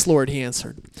 "Yes, Lord," he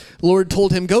answered. The Lord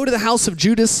told him, "Go to the house of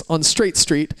Judas on Straight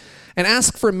Street and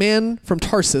ask for a man from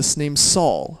Tarsus named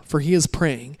Saul, for he is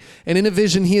praying. And in a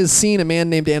vision he has seen a man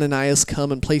named Ananias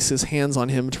come and place his hands on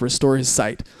him to restore his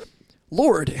sight."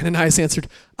 "Lord," Ananias answered,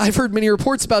 "I've heard many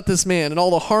reports about this man and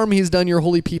all the harm he's done your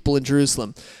holy people in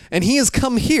Jerusalem. And he has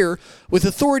come here with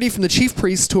authority from the chief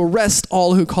priests to arrest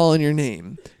all who call on your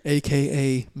name,"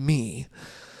 a.k.a. me.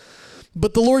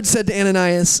 But the Lord said to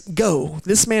Ananias, "Go,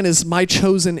 this man is my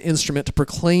chosen instrument to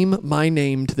proclaim my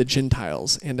name to the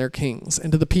Gentiles and their kings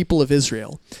and to the people of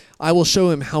Israel. I will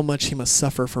show him how much he must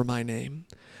suffer for my name."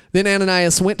 Then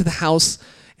Ananias went to the house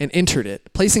and entered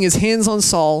it. Placing his hands on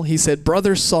Saul, he said,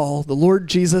 "Brother Saul, the Lord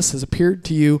Jesus has appeared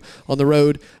to you on the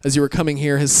road as you were coming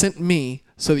here, has sent me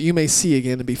so that you may see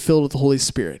again and be filled with the Holy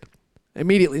Spirit."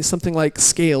 Immediately, something like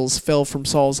scales fell from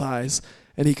Saul's eyes,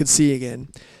 and he could see again.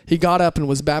 He got up and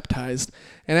was baptized,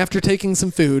 and after taking some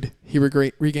food, he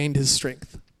regained his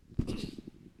strength.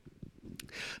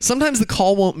 Sometimes the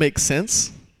call won't make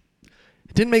sense.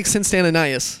 It didn't make sense to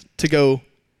Ananias to go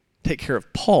take care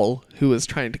of Paul, who was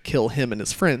trying to kill him and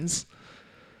his friends.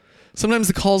 Sometimes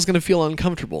the call is going to feel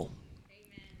uncomfortable,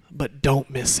 but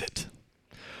don't miss it.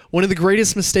 One of the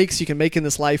greatest mistakes you can make in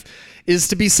this life is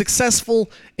to be successful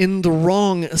in the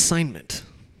wrong assignment.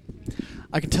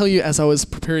 I can tell you, as I was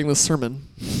preparing this sermon,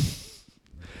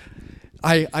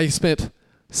 I spent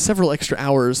several extra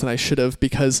hours than I should have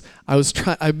because I was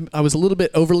a little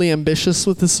bit overly ambitious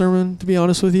with this sermon, to be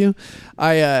honest with you.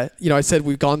 I said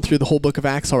we've gone through the whole book of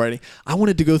Acts already. I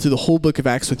wanted to go through the whole book of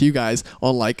Acts with you guys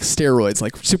on like steroids,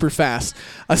 like super fast.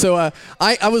 So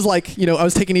I was like, I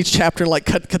was taking each chapter and like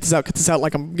cut this out,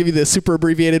 like I'm giving you the super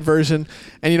abbreviated version.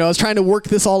 And I was trying to work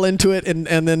this all into it and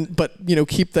then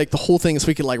keep like the whole thing so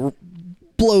we could like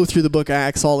blow through the book of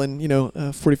Acts all in,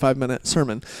 a 45-minute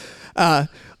sermon.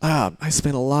 I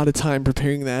spent a lot of time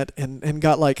preparing that and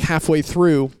got like halfway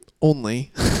through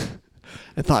only.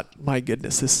 and thought, my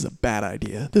goodness, this is a bad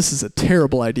idea. This is a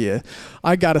terrible idea.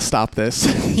 I got to stop this.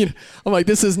 I'm like,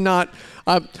 this is not,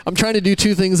 I'm trying to do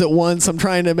two things at once. I'm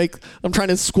trying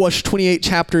to squash 28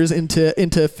 chapters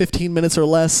into 15 minutes or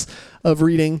less of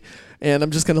reading, and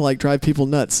I'm just going to like drive people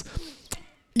nuts.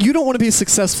 You don't want to be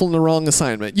successful in the wrong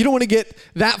assignment. You don't want to get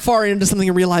that far into something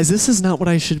and realize this is not what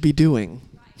I should be doing.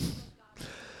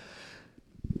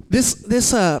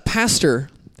 This pastor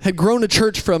had grown a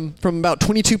church from about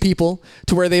 22 people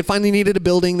to where they finally needed a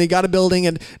building. They got a building,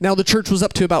 and now the church was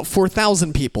up to about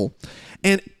 4,000 people.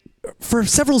 And for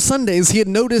several Sundays, he had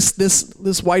noticed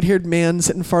this white-haired man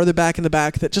sitting farther back in the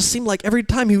back that just seemed like every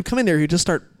time he would come in there, he'd just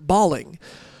start bawling.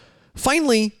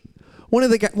 Finally, one of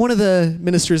the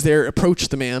ministers there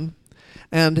approached the man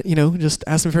and, just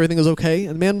asked him if everything was okay.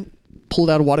 And the man pulled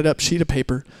out a wadded-up sheet of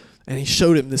paper, and he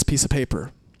showed him this piece of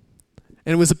paper.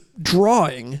 And it was a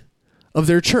drawing of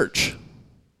their church.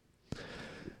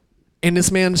 And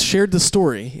this man shared the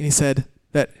story, and he said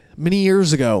that many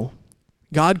years ago,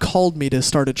 God called me to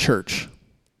start a church.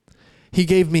 He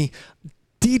gave me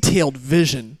detailed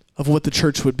vision of what the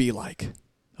church would be like,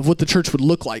 of what the church would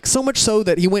look like, so much so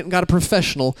that he went and got a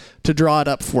professional to draw it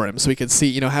up for him so he could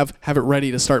see, have it ready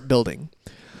to start building.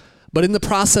 But in the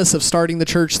process of starting the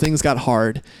church, things got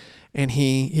hard, and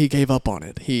he gave up on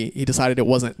it. He decided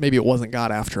maybe it wasn't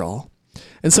God after all.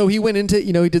 And so he went into,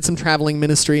 he did some traveling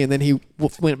ministry, and then he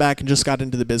went back and just got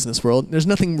into the business world. There's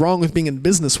nothing wrong with being in the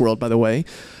business world, by the way,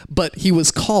 but he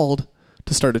was called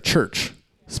to start a church,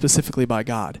 specifically by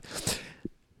God.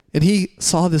 And he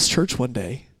saw this church one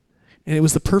day, and it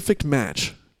was the perfect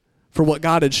match for what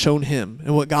God had shown him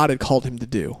and what God had called him to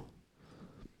do.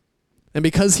 And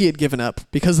because he had given up,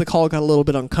 because the call got a little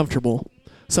bit uncomfortable,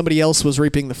 somebody else was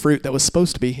reaping the fruit that was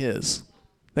supposed to be his,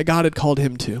 that God had called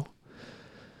him to.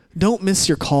 Don't miss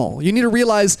your call. You need to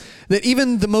realize that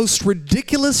even the most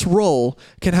ridiculous role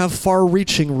can have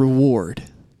far-reaching reward.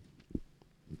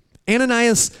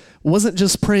 Ananias wasn't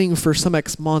just praying for some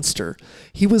ex-monster.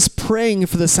 He was praying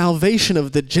for the salvation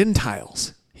of the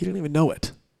Gentiles. He didn't even know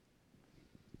it.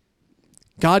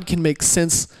 God can make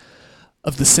sense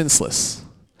of the senseless.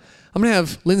 I'm going to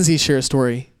have Lindsay share a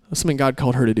story of something God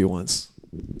called her to do once.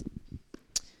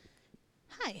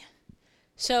 Hi.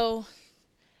 So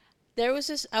I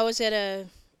was at a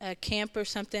camp or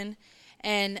something,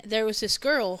 and there was this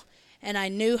girl, and I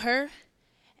knew her,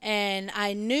 and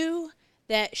I knew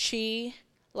that she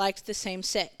liked the same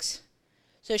sex.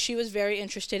 So she was very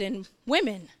interested in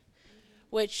women,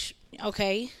 which,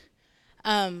 okay,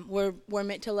 we're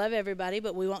meant to love everybody,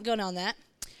 but we won't go on that.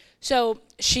 So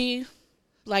she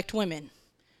liked women,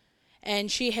 and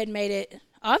she had made it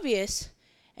obvious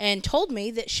and told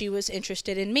me that she was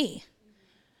interested in me.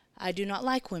 I do not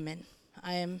like women.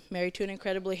 I am married to an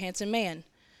incredibly handsome man.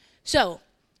 So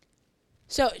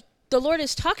the Lord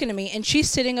is talking to me, and she's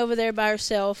sitting over there by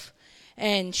herself,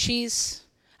 and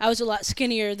I was a lot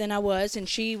skinnier than I was, and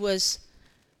she was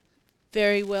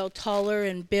very well taller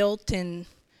and built and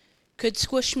could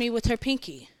squish me with her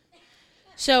pinky.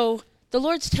 So the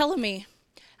Lord's telling me,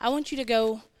 I want you to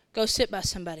go sit by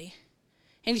somebody.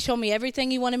 And he told me everything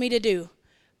he wanted me to do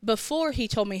before he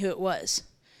told me who it was.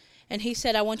 And he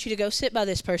said, I want you to go sit by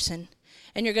this person,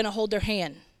 and you're going to hold their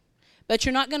hand. But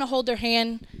you're not going to hold their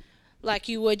hand like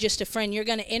you would just a friend. You're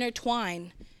going to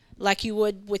intertwine like you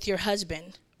would with your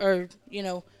husband or,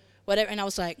 whatever. And I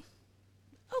was like,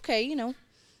 okay,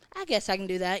 I guess I can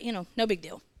do that, no big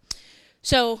deal.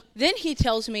 So then he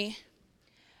tells me,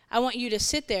 I want you to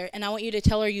sit there, and I want you to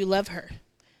tell her you love her.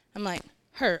 I'm like,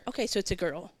 her? Okay, so it's a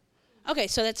girl. Okay,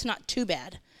 so that's not too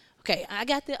bad. Okay, I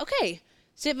got the, okay.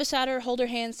 Sit beside her, hold her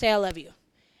hand, say I love you.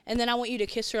 And then I want you to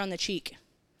kiss her on the cheek.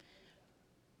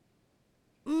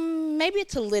 Maybe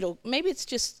it's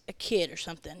just a kid or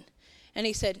something. And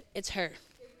he said, it's her.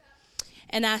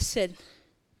 And I said,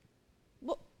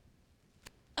 well,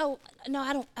 oh, no,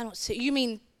 I don't see. You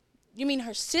mean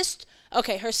her sister?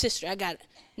 Okay, her sister, I got it.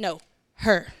 No,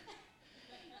 her.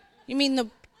 You mean the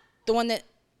one that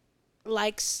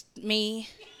likes me?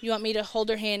 You want me to hold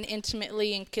her hand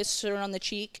intimately and kiss her on the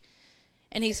cheek?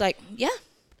 And he's like, yeah.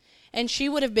 And she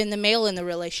would have been the male in the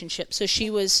relationship. So she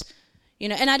was,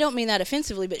 and I don't mean that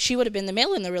offensively, but she would have been the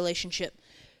male in the relationship.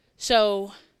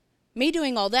 So me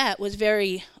doing all that was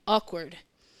very awkward.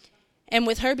 And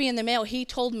with her being the male, he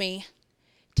told me,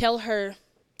 tell her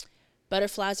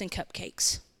butterflies and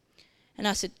cupcakes. And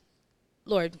I said,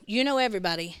 Lord, you know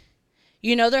everybody.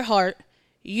 You know their heart.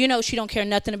 You know she don't care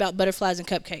nothing about butterflies and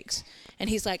cupcakes. And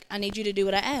he's like, I need you to do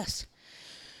what I asked.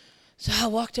 So I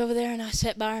walked over there, and I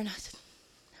sat by her, and I said,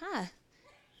 hi.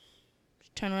 She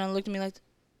turned around and looked at me like,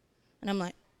 and I'm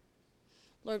like,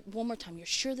 Lord, one more time. You're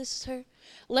sure this is her?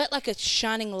 Let like a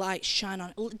shining light shine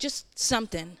on it. Just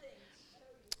something.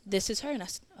 This is her. And I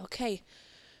said, okay.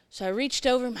 So I reached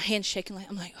over, my hand's shaking.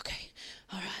 I'm like, okay,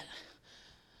 all right.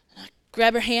 And I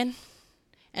grabbed her hand,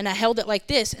 and I held it like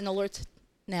this. And the Lord said,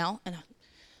 now. And I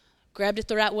grabbed it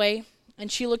the right way.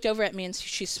 And she looked over at me, and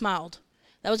she smiled.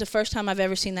 That was the first time I've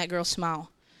ever seen that girl smile.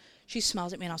 She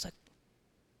smiled at me, and I was like,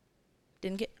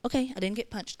 I didn't get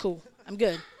punched. Cool. I'm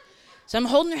good. So I'm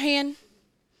holding her hand.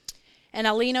 And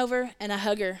I lean over and I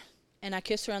hug her and I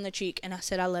kiss her on the cheek and I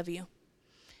said, I love you.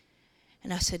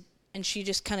 And I said, and she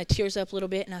just kind of tears up a little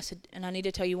bit and I said, and I need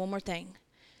to tell you one more thing.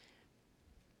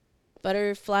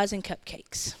 Butterflies and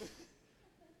cupcakes.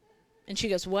 And she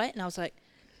goes, what? And I was like,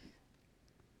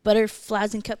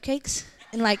 butterflies and cupcakes?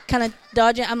 And like kind of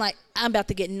dodging. I'm like, I'm about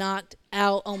to get knocked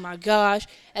out. Oh my gosh.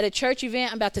 At a church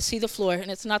event, I'm about to see the floor and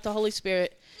it's not the Holy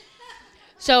Spirit.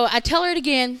 So I tell her it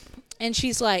again and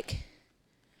she's like,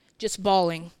 just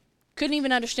bawling. Couldn't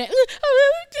even understand.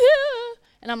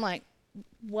 And I'm like,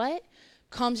 what?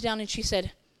 Calms down and she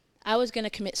said, I was going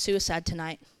to commit suicide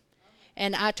tonight.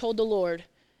 And I told the Lord,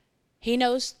 he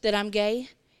knows that I'm gay.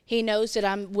 He knows that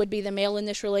I would be the male in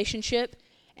this relationship.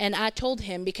 And I told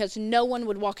him because no one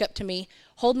would walk up to me,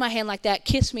 hold my hand like that,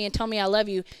 kiss me and tell me I love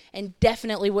you, and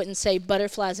definitely wouldn't say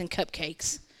butterflies and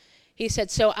cupcakes. He said,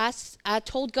 so I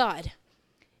told God,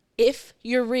 if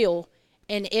you're real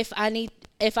and if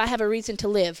I have a reason to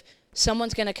live,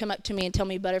 someone's going to come up to me and tell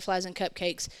me butterflies and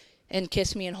cupcakes and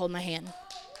kiss me and hold my hand.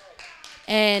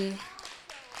 And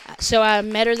so I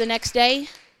met her the next day,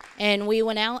 and we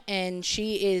went out, and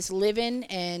she is living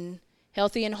and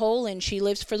healthy and whole, and she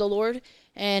lives for the Lord,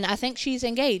 and I think she's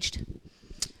engaged.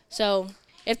 So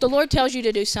if the Lord tells you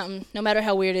to do something, no matter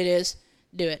how weird it is,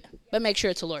 do it. But make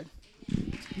sure it's the Lord.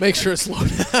 Make sure it's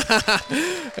Lord.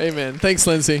 Amen. Thanks,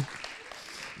 Lindsay.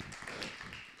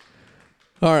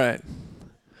 All right.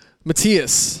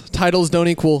 Matthias, titles don't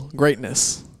equal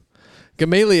greatness.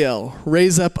 Gamaliel,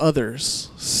 raise up others.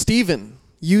 Stephen,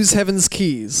 use heaven's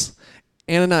keys.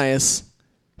 Ananias,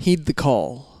 heed the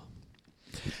call.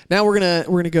 Now we're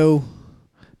gonna go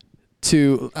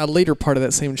to a later part of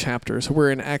that same chapter. So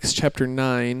we're in Acts chapter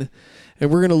 9,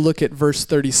 and we're gonna look at verse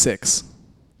 36.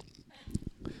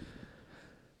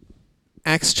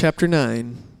 Acts chapter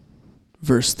 9,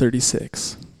 verse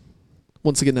 36.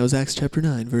 Once again, that was Acts chapter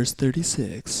 9, verse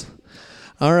 36.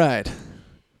 All right.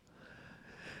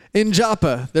 In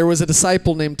Joppa, there was a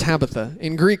disciple named Tabitha.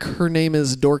 In Greek, her name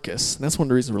is Dorcas. And that's one of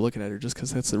the reasons we're looking at her, just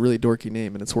because that's a really dorky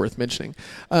name and it's worth mentioning.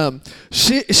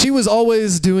 She was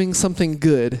always doing something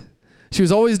good. She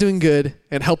was always doing good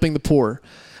and helping the poor.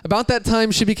 About that time,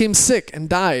 she became sick and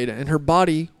died, and her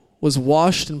body was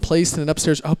washed and placed in an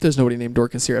upstairs. I hope there's nobody named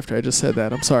Dorcas here after I just said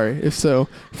that. I'm sorry. If so,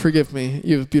 forgive me.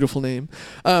 You have a beautiful name.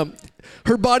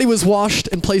 Her body was washed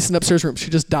and placed in an upstairs room. She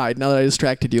just died. Now that I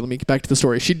distracted you, let me get back to the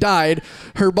story. She died.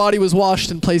 Her body was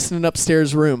washed and placed in an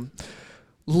upstairs room.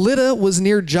 Lydda was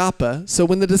near Joppa, so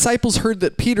when the disciples heard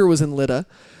that Peter was in Lydda,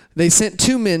 they sent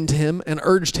 2 men to him and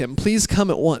urged him, please come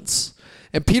at once.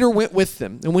 And Peter went with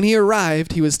them. And when he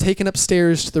arrived, he was taken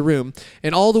upstairs to the room.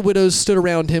 And all the widows stood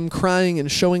around him, crying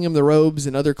and showing him the robes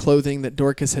and other clothing that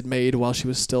Dorcas had made while she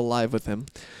was still alive with him.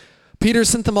 Peter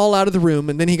sent them all out of the room,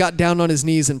 and then he got down on his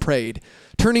knees and prayed.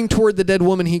 Turning toward the dead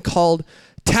woman, he called,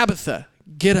 Tabitha,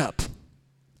 get up.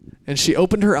 And she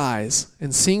opened her eyes,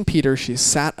 and seeing Peter, she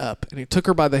sat up, and he took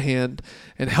her by the hand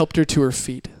and helped her to her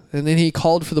feet. And then he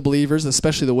called for the believers,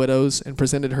 especially the widows, and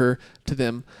presented her to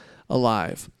them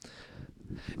alive.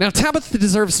 Now, Tabitha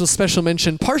deserves some special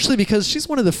mention, partially because she's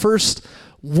one of the first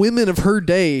women of her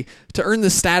day to earn the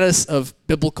status of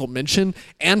biblical mention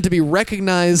and to be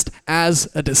recognized as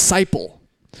a disciple.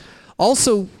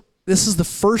 Also, this is the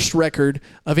first record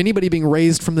of anybody being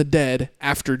raised from the dead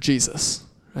after Jesus,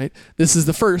 right? This is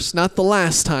the first, not the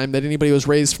last time that anybody was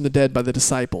raised from the dead by the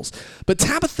disciples. But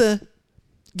Tabitha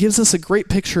gives us a great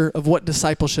picture of what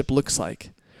discipleship looks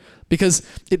like, because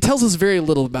it tells us very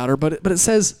little about her, but it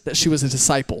says that she was a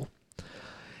disciple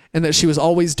and that she was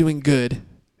always doing good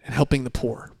and helping the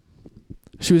poor.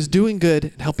 She was doing good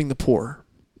and helping the poor.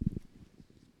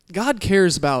 God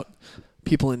cares about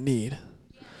people in need.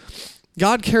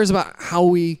 God cares about how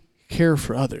we care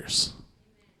for others.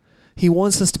 He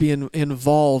wants us to be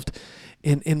involved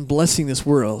in blessing this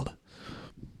world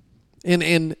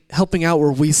and helping out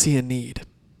where we see a need.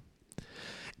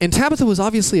 And Tabitha was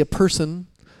obviously a person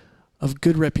of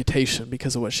good reputation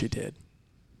because of what she did.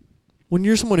 When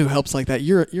you're someone who helps like that,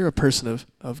 you're a person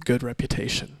of good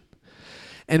reputation.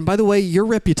 And by the way, your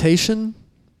reputation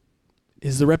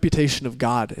is the reputation of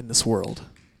God in this world.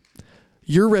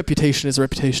 Your reputation is the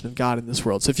reputation of God in this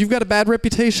world. So if you've got a bad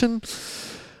reputation,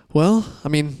 Well, I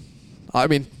mean,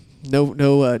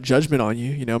 no judgment on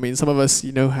you. I mean, some of us,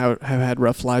 have had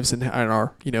rough lives and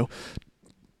are,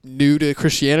 new to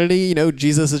Christianity.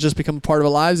 Jesus has just become a part of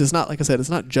our lives. It's not, like I said, it's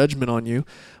not judgment on you.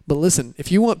 But listen,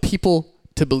 if you want people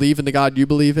to believe in the God you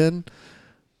believe in,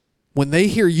 when they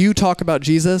hear you talk about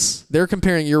Jesus, they're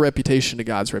comparing your reputation to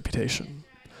God's reputation.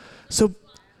 So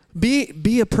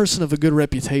be a person of a good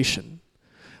reputation.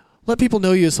 Let people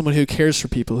know you as someone who cares for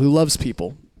people, who loves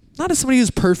people. Not as somebody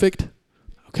who's perfect,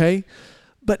 okay?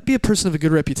 But be a person of a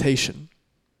good reputation.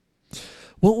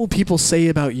 What will people say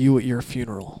about you at your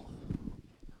funeral?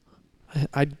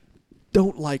 I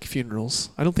don't like funerals.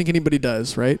 I don't think anybody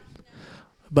does, right?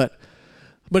 But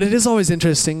it is always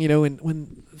interesting,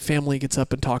 when family gets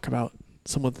up and talk about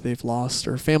someone that they've lost,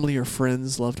 or family or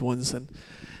friends, loved ones, and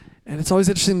it's always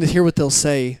interesting to hear what they'll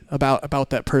say about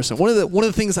that person. One of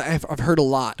the things I've heard a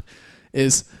lot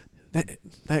is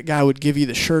that guy would give you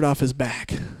the shirt off his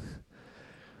back.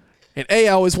 And A,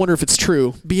 I always wonder if it's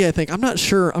true. B, I think I'm not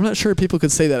sure people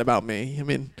could say that about me. I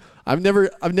mean, I've never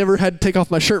had to take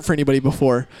off my shirt for anybody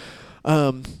before.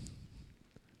 But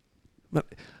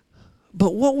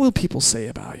what will people say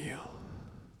about you?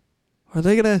 Are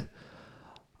they gonna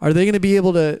be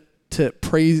able to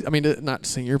praise? I mean, not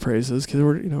sing your praises, because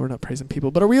we're not praising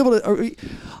people. But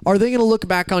are they gonna look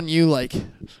back on you like,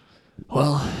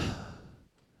 well,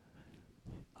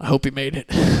 I hope he made it.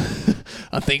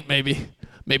 I think maybe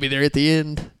there at the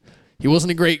end, he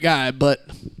wasn't a great guy, but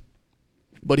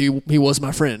he was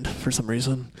my friend for some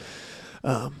reason.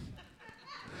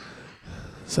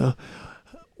 So,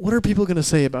 what are people going to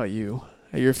say about you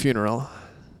at your funeral?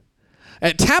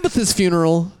 At Tabitha's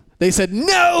funeral, they said,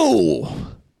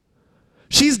 no!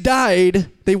 She's died.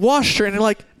 They washed her, and they're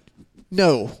like,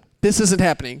 no, this isn't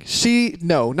happening.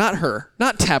 No, not her,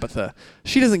 not Tabitha.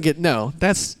 She doesn't get, no.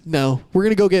 We're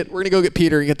gonna go get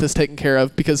Peter and get this taken care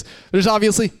of, because there's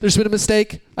been a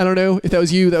mistake. I don't know if that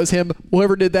was you, that was him,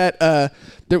 whoever did that.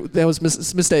 That was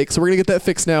a mistake. So we're gonna get that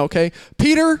fixed now, okay?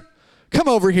 Peter, come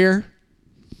over here.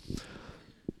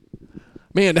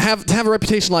 Man, to have a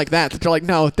reputation like that they're like,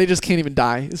 no, they just can't even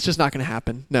die. It's just not gonna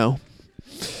happen. No.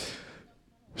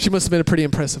 She must have been a pretty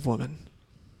impressive woman.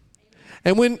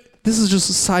 And this is just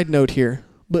a side note here,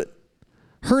 but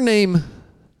her name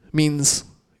means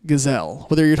gazelle.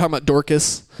 Whether you're talking about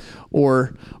Dorcas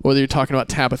or whether you're talking about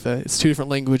Tabitha, it's two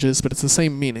different languages, but it's the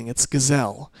same meaning. It's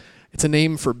gazelle. It's a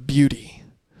name for beauty.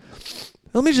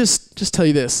 Let me just tell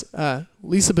you this.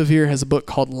 Lisa Bevere has a book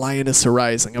called Lioness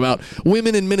Arising about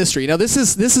women in ministry. Now, this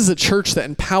is a church that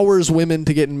empowers women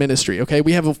to get in ministry, okay?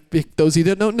 We have, those of you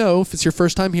that don't know, if it's your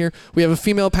first time here, we have a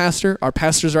female pastor. Our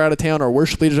pastors are out of town. Our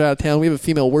worship leaders are out of town. We have a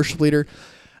female worship leader.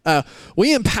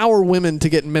 We empower women to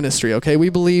get in ministry, okay? We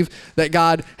believe that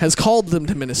God has called them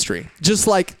to ministry. Just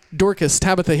like Dorcas,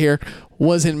 Tabitha here,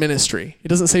 was in ministry. It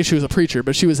doesn't say she was a preacher,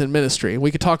 but she was in ministry.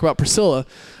 We could talk about Priscilla,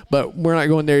 but we're not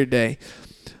going there today.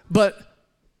 But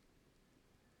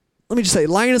let me just say,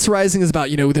 Lioness Rising is about,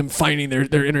 them finding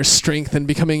their inner strength and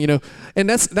becoming, and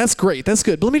that's great. That's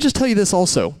good. But let me just tell you this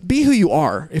also. Be who you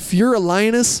are. If you're a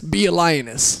lioness, be a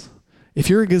lioness. If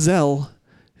you're a gazelle,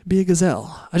 be a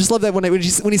gazelle. I just love that when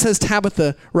he says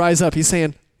Tabitha, rise up, he's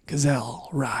saying, gazelle,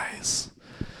 rise.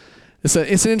 It's an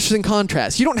interesting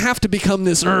contrast. You don't have to become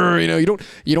this, you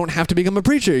don't have to become a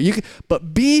preacher.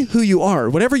 But be who you are.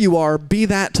 Whatever you are, be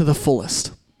that to the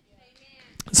fullest.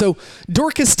 So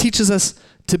Dorcas teaches us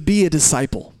to be a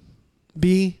disciple.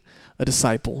 Be a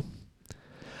disciple.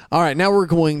 All right, now we're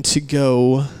going to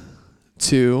go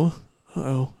to,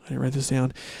 I didn't write this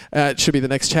down. It should be the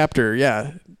next chapter,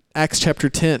 yeah. Acts chapter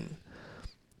 10.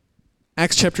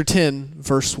 Acts chapter 10,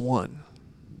 verse 1.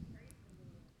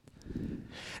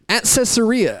 At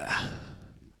Caesarea.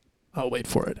 I'll wait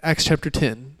for it. Acts chapter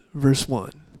 10, verse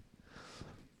 1.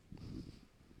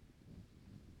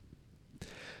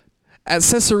 At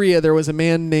Caesarea, there was a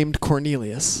man named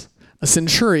Cornelius, a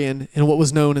centurion in what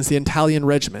was known as the Italian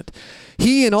regiment.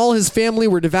 He and all his family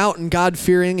were devout and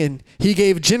God-fearing, and he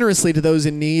gave generously to those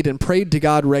in need and prayed to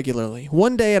God regularly.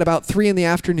 One day at about 3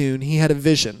 p.m, he had a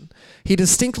vision. He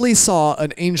distinctly saw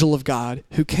an angel of God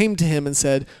who came to him and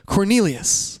said,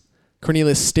 Cornelius.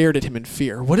 Cornelius stared at him in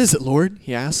fear. What is it, Lord?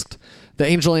 He asked. The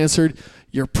angel answered,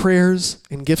 your prayers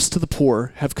and gifts to the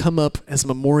poor have come up as a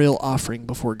memorial offering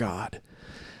before God.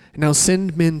 Now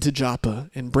send men to Joppa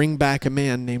and bring back a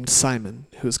man named Simon,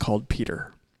 who is called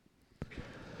Peter.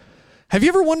 Have you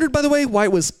ever wondered, by the way, why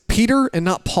it was Peter and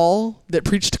not Paul that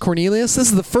preached to Cornelius? This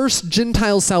is the first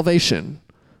Gentile salvation.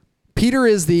 Peter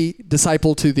is the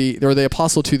disciple the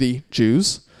apostle to the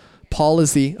Jews. Paul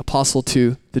is the apostle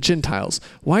to the Gentiles.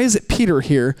 Why is it Peter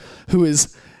here who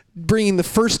is bringing the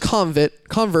first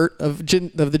convert of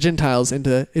the Gentiles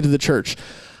into the church?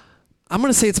 I'm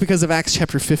going to say it's because of Acts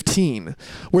chapter 15,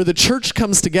 where the church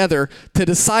comes together to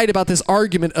decide about this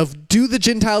argument of, do the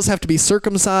Gentiles have to be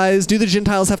circumcised? Do the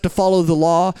Gentiles have to follow the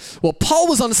law? Well, Paul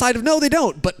was on the side of, no, they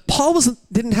don't. But Paul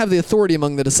didn't have the authority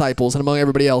among the disciples and among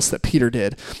everybody else that Peter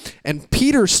did. And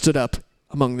Peter stood up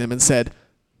among them and said,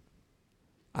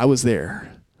 I was there.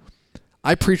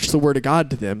 I preached the word of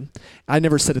God to them. I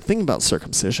never said a thing about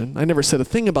circumcision. I never said a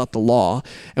thing about the law.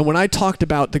 And when I talked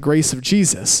about the grace of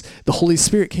Jesus, the Holy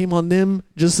Spirit came on them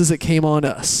just as it came on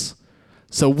us.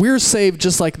 So we're saved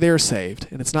just like they're saved.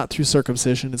 And it's not through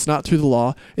circumcision. It's not through the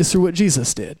law. It's through what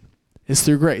Jesus did. It's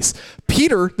through grace.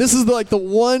 Peter, this is the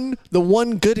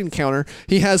one good encounter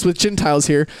he has with Gentiles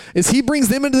here, is he brings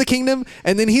them into the kingdom,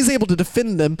 and then he's able to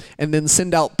defend them and then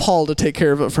send out Paul to take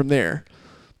care of it from there.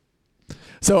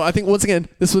 So I think, once again,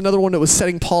 this was another one that was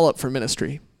setting Paul up for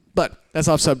ministry. But that's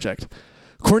off subject.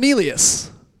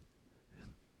 Cornelius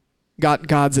got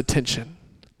God's attention.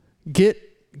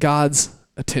 Get God's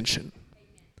attention.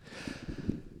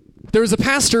 There was a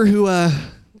pastor who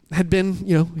had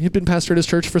been pastor at his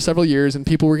church for several years, and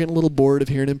people were getting a little bored of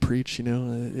hearing him preach.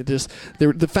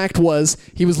 The fact was,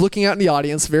 he was looking out in the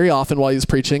audience very often while he was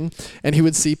preaching, and he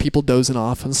would see people dozing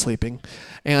off and sleeping.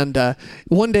 And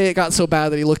one day it got so bad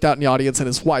that he looked out in the audience, and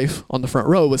his wife on the front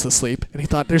row was asleep, and he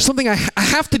thought, there's something, I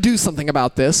have to do something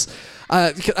about this.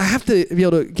 I have to be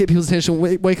able to get people's attention,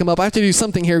 wake them up. I have to do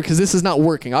something here because this is not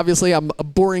working. Obviously, I'm a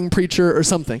boring preacher or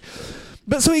something.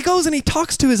 But so he goes and he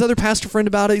talks to his other pastor friend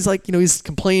about it. He's like, he's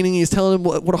complaining. He's telling him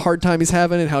what a hard time he's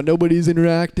having and how nobody's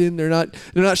interacting. They're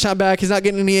not shouting back. He's not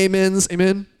getting any amens.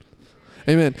 Amen.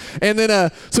 Amen. And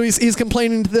then so he's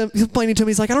complaining to them. He's complaining to him.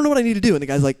 He's like, I don't know what I need to do. And the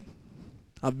guy's like,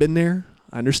 I've been there.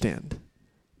 I understand.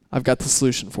 I've got the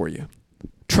solution for you.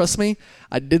 Trust me.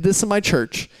 I did this in my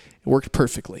church. It worked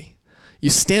perfectly.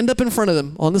 You stand up in front of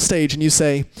them on the stage and you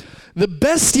say, the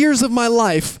best years of my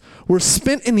life were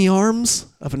spent in the arms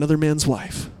of another man's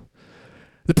wife.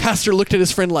 The pastor looked at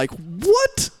his friend like,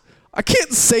 what? I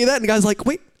can't say that. And the guy's like,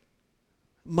 wait,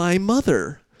 my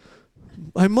mother.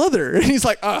 And he's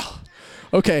like, oh,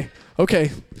 okay.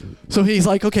 So he's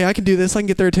like, okay, I can do this. I can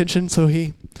get their attention. So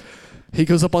he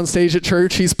goes up on stage at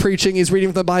church. He's preaching. He's reading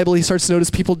from the Bible. He starts to notice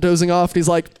people dozing off. And he's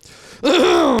like,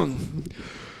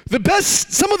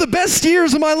 some of the best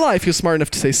years of my life, he was smart enough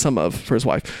to say some of for his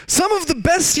wife. Some of the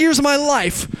best years of my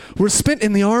life were spent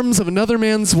in the arms of another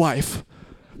man's wife.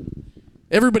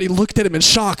 Everybody looked at him in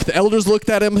shock. The elders looked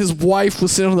at him. His wife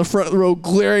was sitting on the front row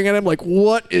glaring at him like,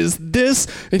 what is this?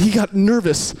 And he got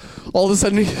nervous. All of a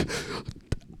sudden,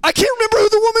 I can't remember who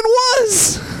the woman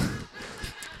was.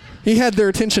 He had their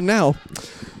attention now.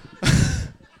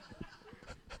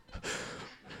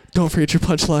 Don't forget your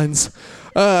punchlines.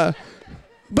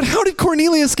 But how did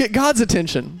Cornelius get God's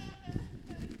attention?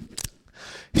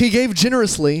 He gave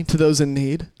generously to those in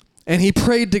need, and he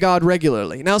prayed to God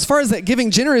regularly. Now, as far as that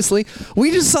giving generously, we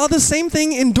just saw the same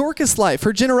thing in Dorcas' life,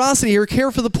 her generosity, her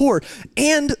care for the poor,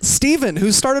 and Stephen,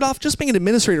 who started off just being an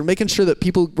administrator, making sure that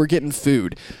people were getting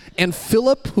food. And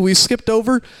Philip, who we skipped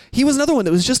over, he was another one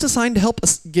that was just assigned to help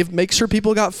us make sure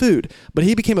people got food. But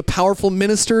he became a powerful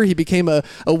minister. He became a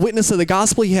witness of the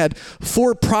gospel. He had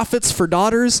 4 prophets for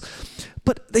daughters.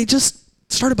 But they just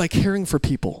started by caring for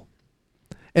people.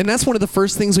 And that's one of the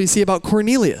first things we see about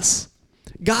Cornelius.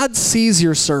 God sees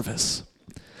your service.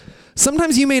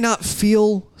 Sometimes you may not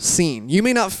feel seen. You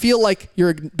may not feel like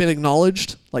you've been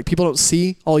acknowledged, like people don't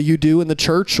see all you do in the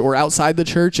church or outside the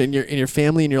church in your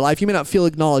family, in your life. You may not feel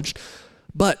acknowledged.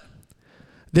 But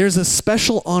there's a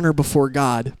special honor before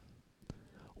God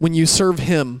when you serve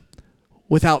him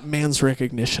without man's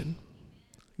recognition.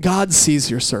 God sees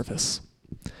your service.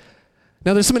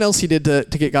 Now, there's something else he did to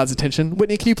get God's attention.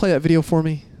 Whitney, can you play that video for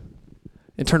me?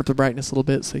 And turn up the brightness a little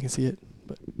bit so you can see it.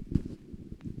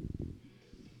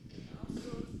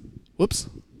 Whoops.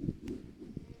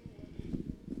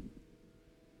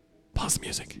 Pause the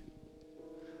music.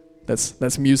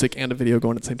 That's music and a video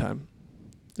going at the same time.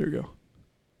 There we go.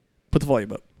 Put the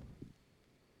volume up.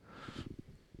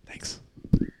 Thanks.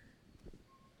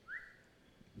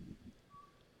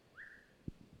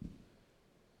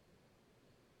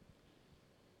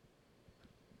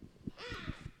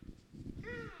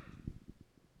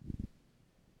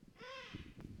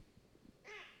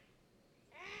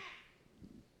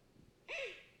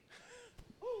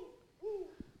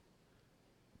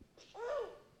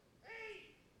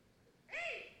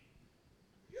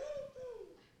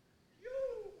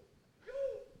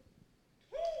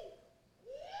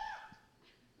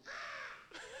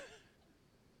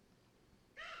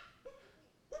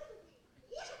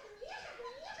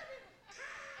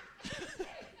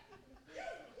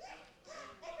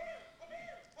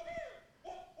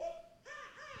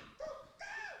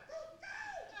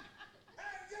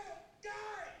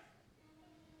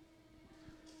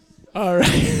 All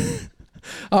right.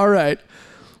 All right.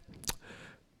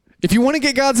 If you want to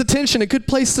get God's attention, a good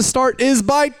place to start is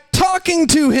by talking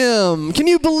to him. Can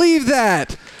you believe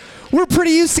that? We're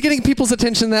pretty used to getting people's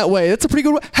attention that way. That's a pretty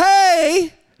good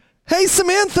way. Hey,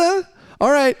 Samantha.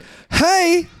 All right.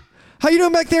 Hey, how you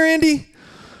doing back there, Andy?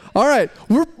 All right.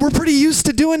 We're pretty used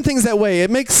to doing things that way. It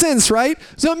makes sense, right?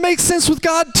 So it makes sense with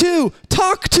God too.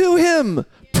 Talk to him.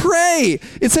 Pray.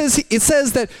 It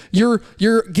says that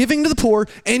you're giving to the poor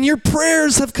and your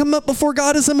prayers have come up before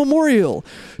God as a memorial.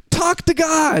 Talk to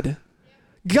God.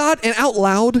 God, and out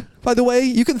loud, by the way,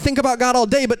 you can think about God all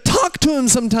day, but talk to him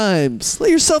sometimes. Let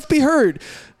yourself be heard.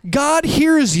 God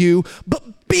hears you,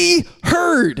 but be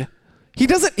heard. He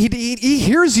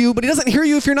hears you, but he doesn't hear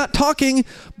you if you're not talking.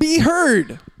 Be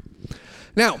heard.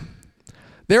 Now,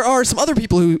 there are some other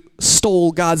people who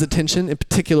stole God's attention in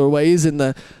particular ways in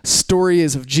the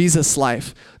stories of Jesus'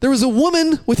 life. There was a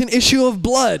woman with an issue of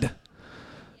blood.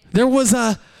 There was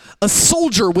a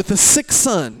soldier with a sick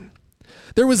son.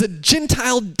 There was a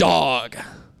Gentile dog.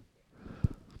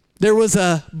 There was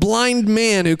a blind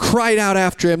man who cried out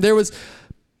after him.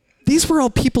 These were all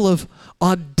people of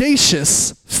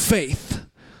audacious faith.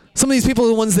 Some of these people are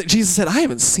the ones that Jesus said, I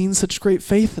haven't seen such great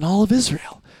faith in all of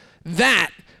Israel. That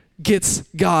gets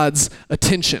God's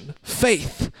attention.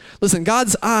 Faith. Listen,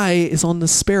 God's eye is on the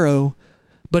sparrow,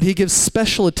 but he gives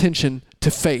special attention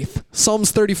to faith.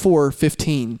 Psalms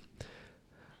 34:15.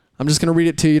 I'm just going to read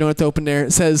it to you. You don't have to open there.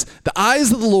 It says, the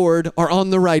eyes of the Lord are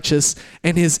on the righteous,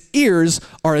 and his ears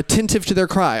are attentive to their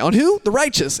cry. On who? The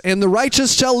righteous. And the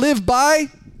righteous shall live by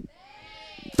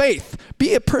faith.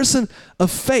 Be a person of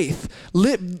faith.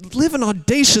 Live an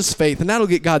audacious faith, and that'll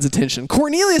get God's attention.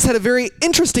 Cornelius had a very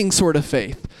interesting sort of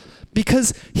faith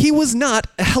because he was not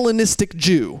a Hellenistic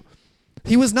Jew.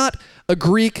 He was not a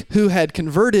Greek who had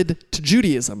converted to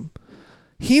Judaism.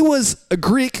 He was a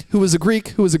Greek who was a Greek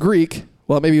who was a Greek.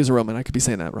 Well, maybe he was a Roman. I could be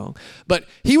saying that wrong. But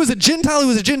he was a Gentile who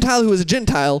was a Gentile who was a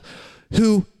Gentile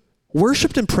who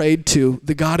worshiped and prayed to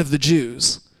the God of the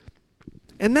Jews.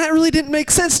 And that really didn't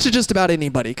make sense to just about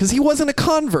anybody because he wasn't a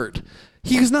convert.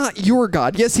 He's not your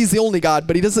God. Yes, he's the only God,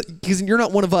 but you're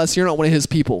not one of us. You're not one of his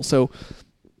people. So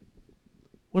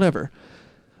whatever.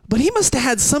 But he must have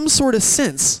had some sort of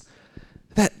sense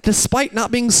that despite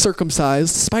not being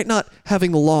circumcised, despite not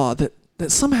having the law, that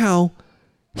somehow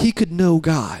he could know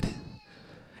God.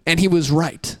 And he was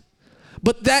right.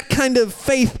 But that kind of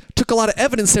faith took a lot of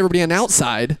evidence to everybody on the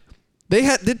outside.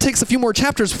 It takes a few more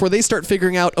chapters before they start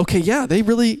figuring out, okay, yeah, they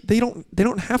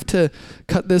don't have to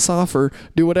cut this off or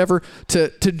do whatever to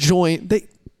join.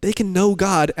 They can know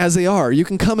God as they are. You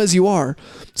can come as you are.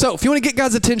 So if you want to get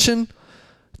God's attention,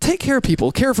 take care of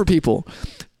people, care for people,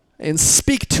 and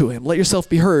speak to him. Let yourself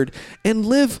be heard and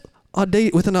live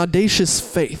with an audacious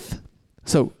faith.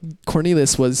 So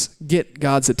Cornelius was get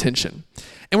God's attention.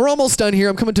 And we're almost done here.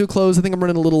 I'm coming to a close. I think I'm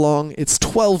running a little long. It's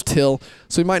 12 till,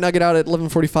 so we might not get out at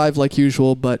 11:45 like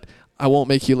usual, but I won't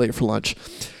make you late for lunch.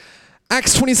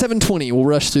 Acts 27:20, we'll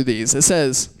rush through these. It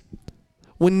says,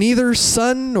 when neither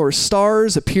sun nor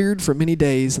stars appeared for many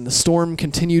days and the storm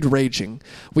continued raging,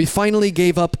 we finally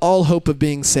gave up all hope of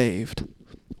being saved.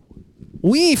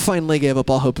 We finally gave up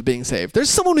all hope of being saved. There's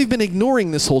someone we've been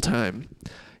ignoring this whole time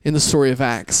in the story of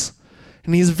Acts,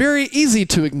 and he's very easy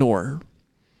to ignore.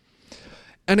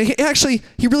 And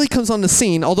he really comes on the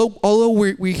scene, although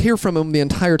we hear from him the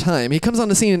entire time. He comes on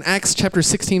the scene in Acts chapter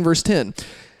 16, verse 10.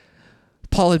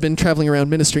 Paul had been traveling around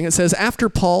ministering. It says, after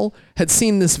Paul had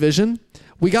seen this vision,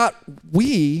 we got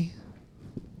ready.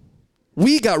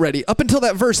 Up until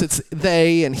that verse, it's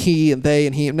they and he and they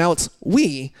and he. And now it's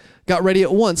we got ready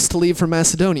at once to leave for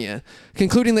Macedonia,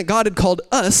 concluding that God had called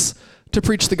us to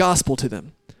preach the gospel to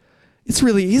them. It's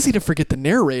really easy to forget the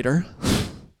narrator.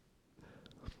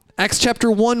 Acts chapter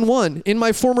 1:1, in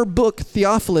my former book,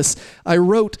 Theophilus, I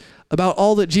wrote about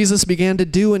all that Jesus began to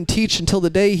do and teach until the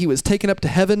day he was taken up to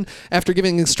heaven after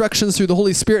giving instructions through the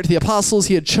Holy Spirit to the apostles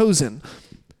he had chosen.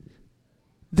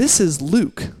 This is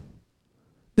Luke.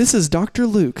 This is Dr.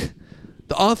 Luke,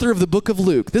 the author of the book of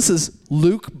Luke. This is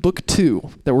Luke book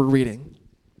 2 that we're reading.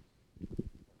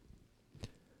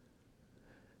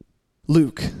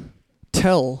 Luke,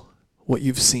 tell what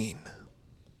you've seen.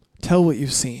 Tell what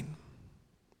you've seen.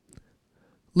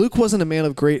 Luke wasn't a man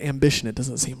of great ambition, it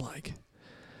doesn't seem like.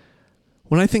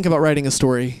 When I think about writing a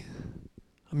story,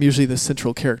 I'm usually the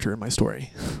central character in my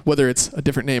story, whether it's a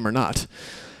different name or not.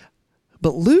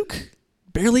 But Luke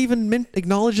barely even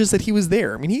acknowledges that he was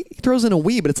there. I mean, he throws in a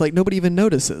we, but it's like nobody even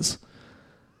notices.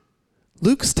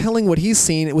 Luke's telling what he's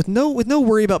seen with no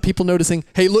worry about people noticing,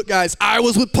 hey, look, guys, I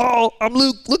was with Paul. I'm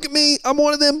Luke. Look at me. I'm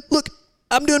one of them. Look,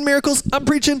 I'm doing miracles. I'm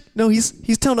preaching. No,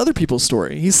 he's telling other people's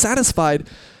story. He's satisfied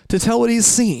to tell what he's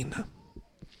seen.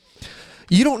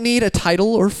 You don't need a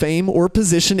title or fame or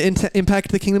position to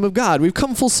impact the kingdom of God. We've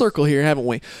come full circle here, haven't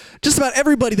we? Just about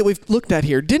everybody that we've looked at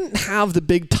here didn't have the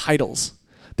big titles.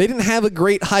 They didn't have a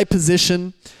great high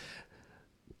position,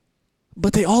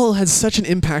 but they all had such an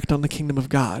impact on the kingdom of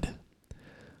God.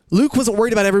 Luke wasn't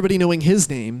worried about everybody knowing his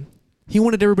name. He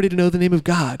wanted everybody to know the name of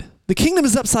God. The kingdom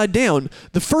is upside down.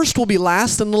 The first will be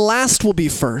last, and the last will be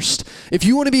first. If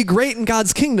you want to be great in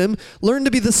God's kingdom, learn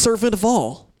to be the servant of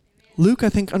all. Luke, I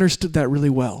think, understood that really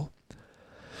well.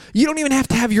 You don't even have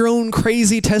to have your own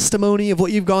crazy testimony of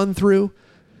what you've gone through.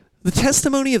 The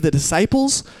testimony of the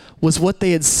disciples was what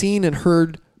they had seen and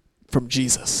heard from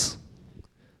Jesus.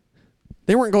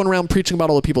 They weren't going around preaching about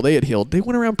all the people they had healed. They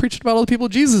went around preaching about all the people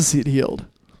Jesus had healed.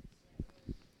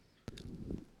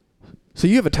 So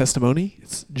you have a testimony.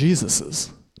 It's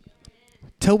Jesus's.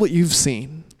 Tell what you've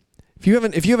seen. If you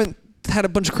haven't had a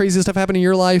bunch of crazy stuff happen in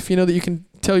your life, that you can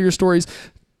tell your stories,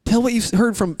 tell what you've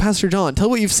heard from Pastor John. Tell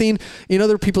what you've seen in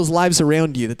other people's lives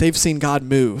around you, that they've seen God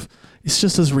move. It's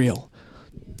just as real.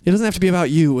 It doesn't have to be about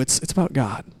you. It's about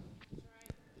God.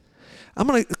 I'm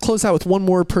going to close out with one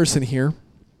more person here.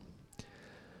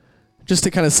 Just to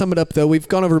kind of sum it up, though, we've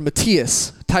gone over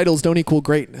Matthias. Titles don't equal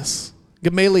greatness.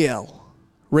 Gamaliel,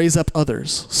 raise up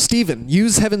others. Stephen,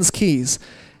 use heaven's keys.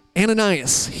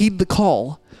 Ananias, heed the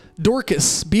call.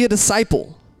 Dorcas, be a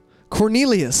disciple.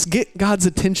 Cornelius, get God's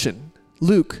attention.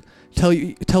 Luke, tell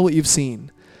what you've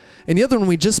seen. And the other one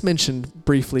we just mentioned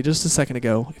briefly just a second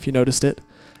ago, if you noticed it,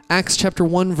 Acts chapter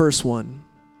 1, verse 1.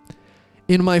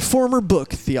 In my former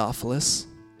book, Theophilus,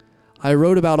 I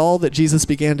wrote about all that Jesus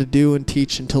began to do and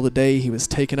teach until the day he was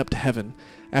taken up to heaven,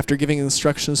 after giving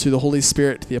instructions through the Holy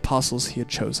Spirit to the apostles he had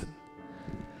chosen.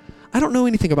 I don't know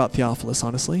anything about Theophilus,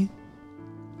 honestly,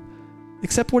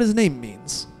 except what his name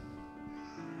means.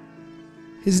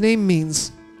 His name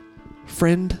means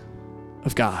friend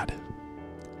of God.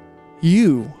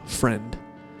 You, friend,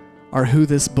 are who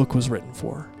this book was written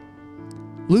for.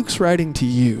 Luke's writing to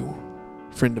you,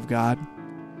 friend of God.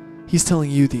 He's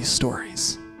telling you these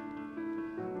stories.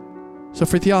 So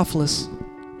for Theophilus,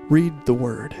 read the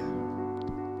word.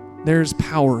 There's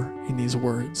power in these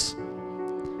words.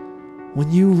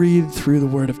 When you read through the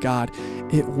word of God,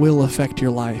 it will affect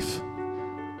your life.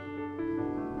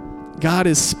 God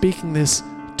is speaking this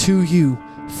to you,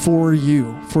 for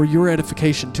your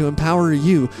edification, to empower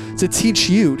you, to teach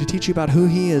you about who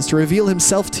he is, to reveal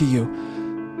himself to you.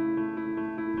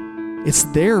 It's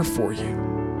there for you.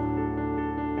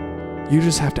 You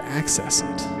just have to access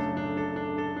it.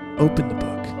 Open the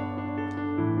book.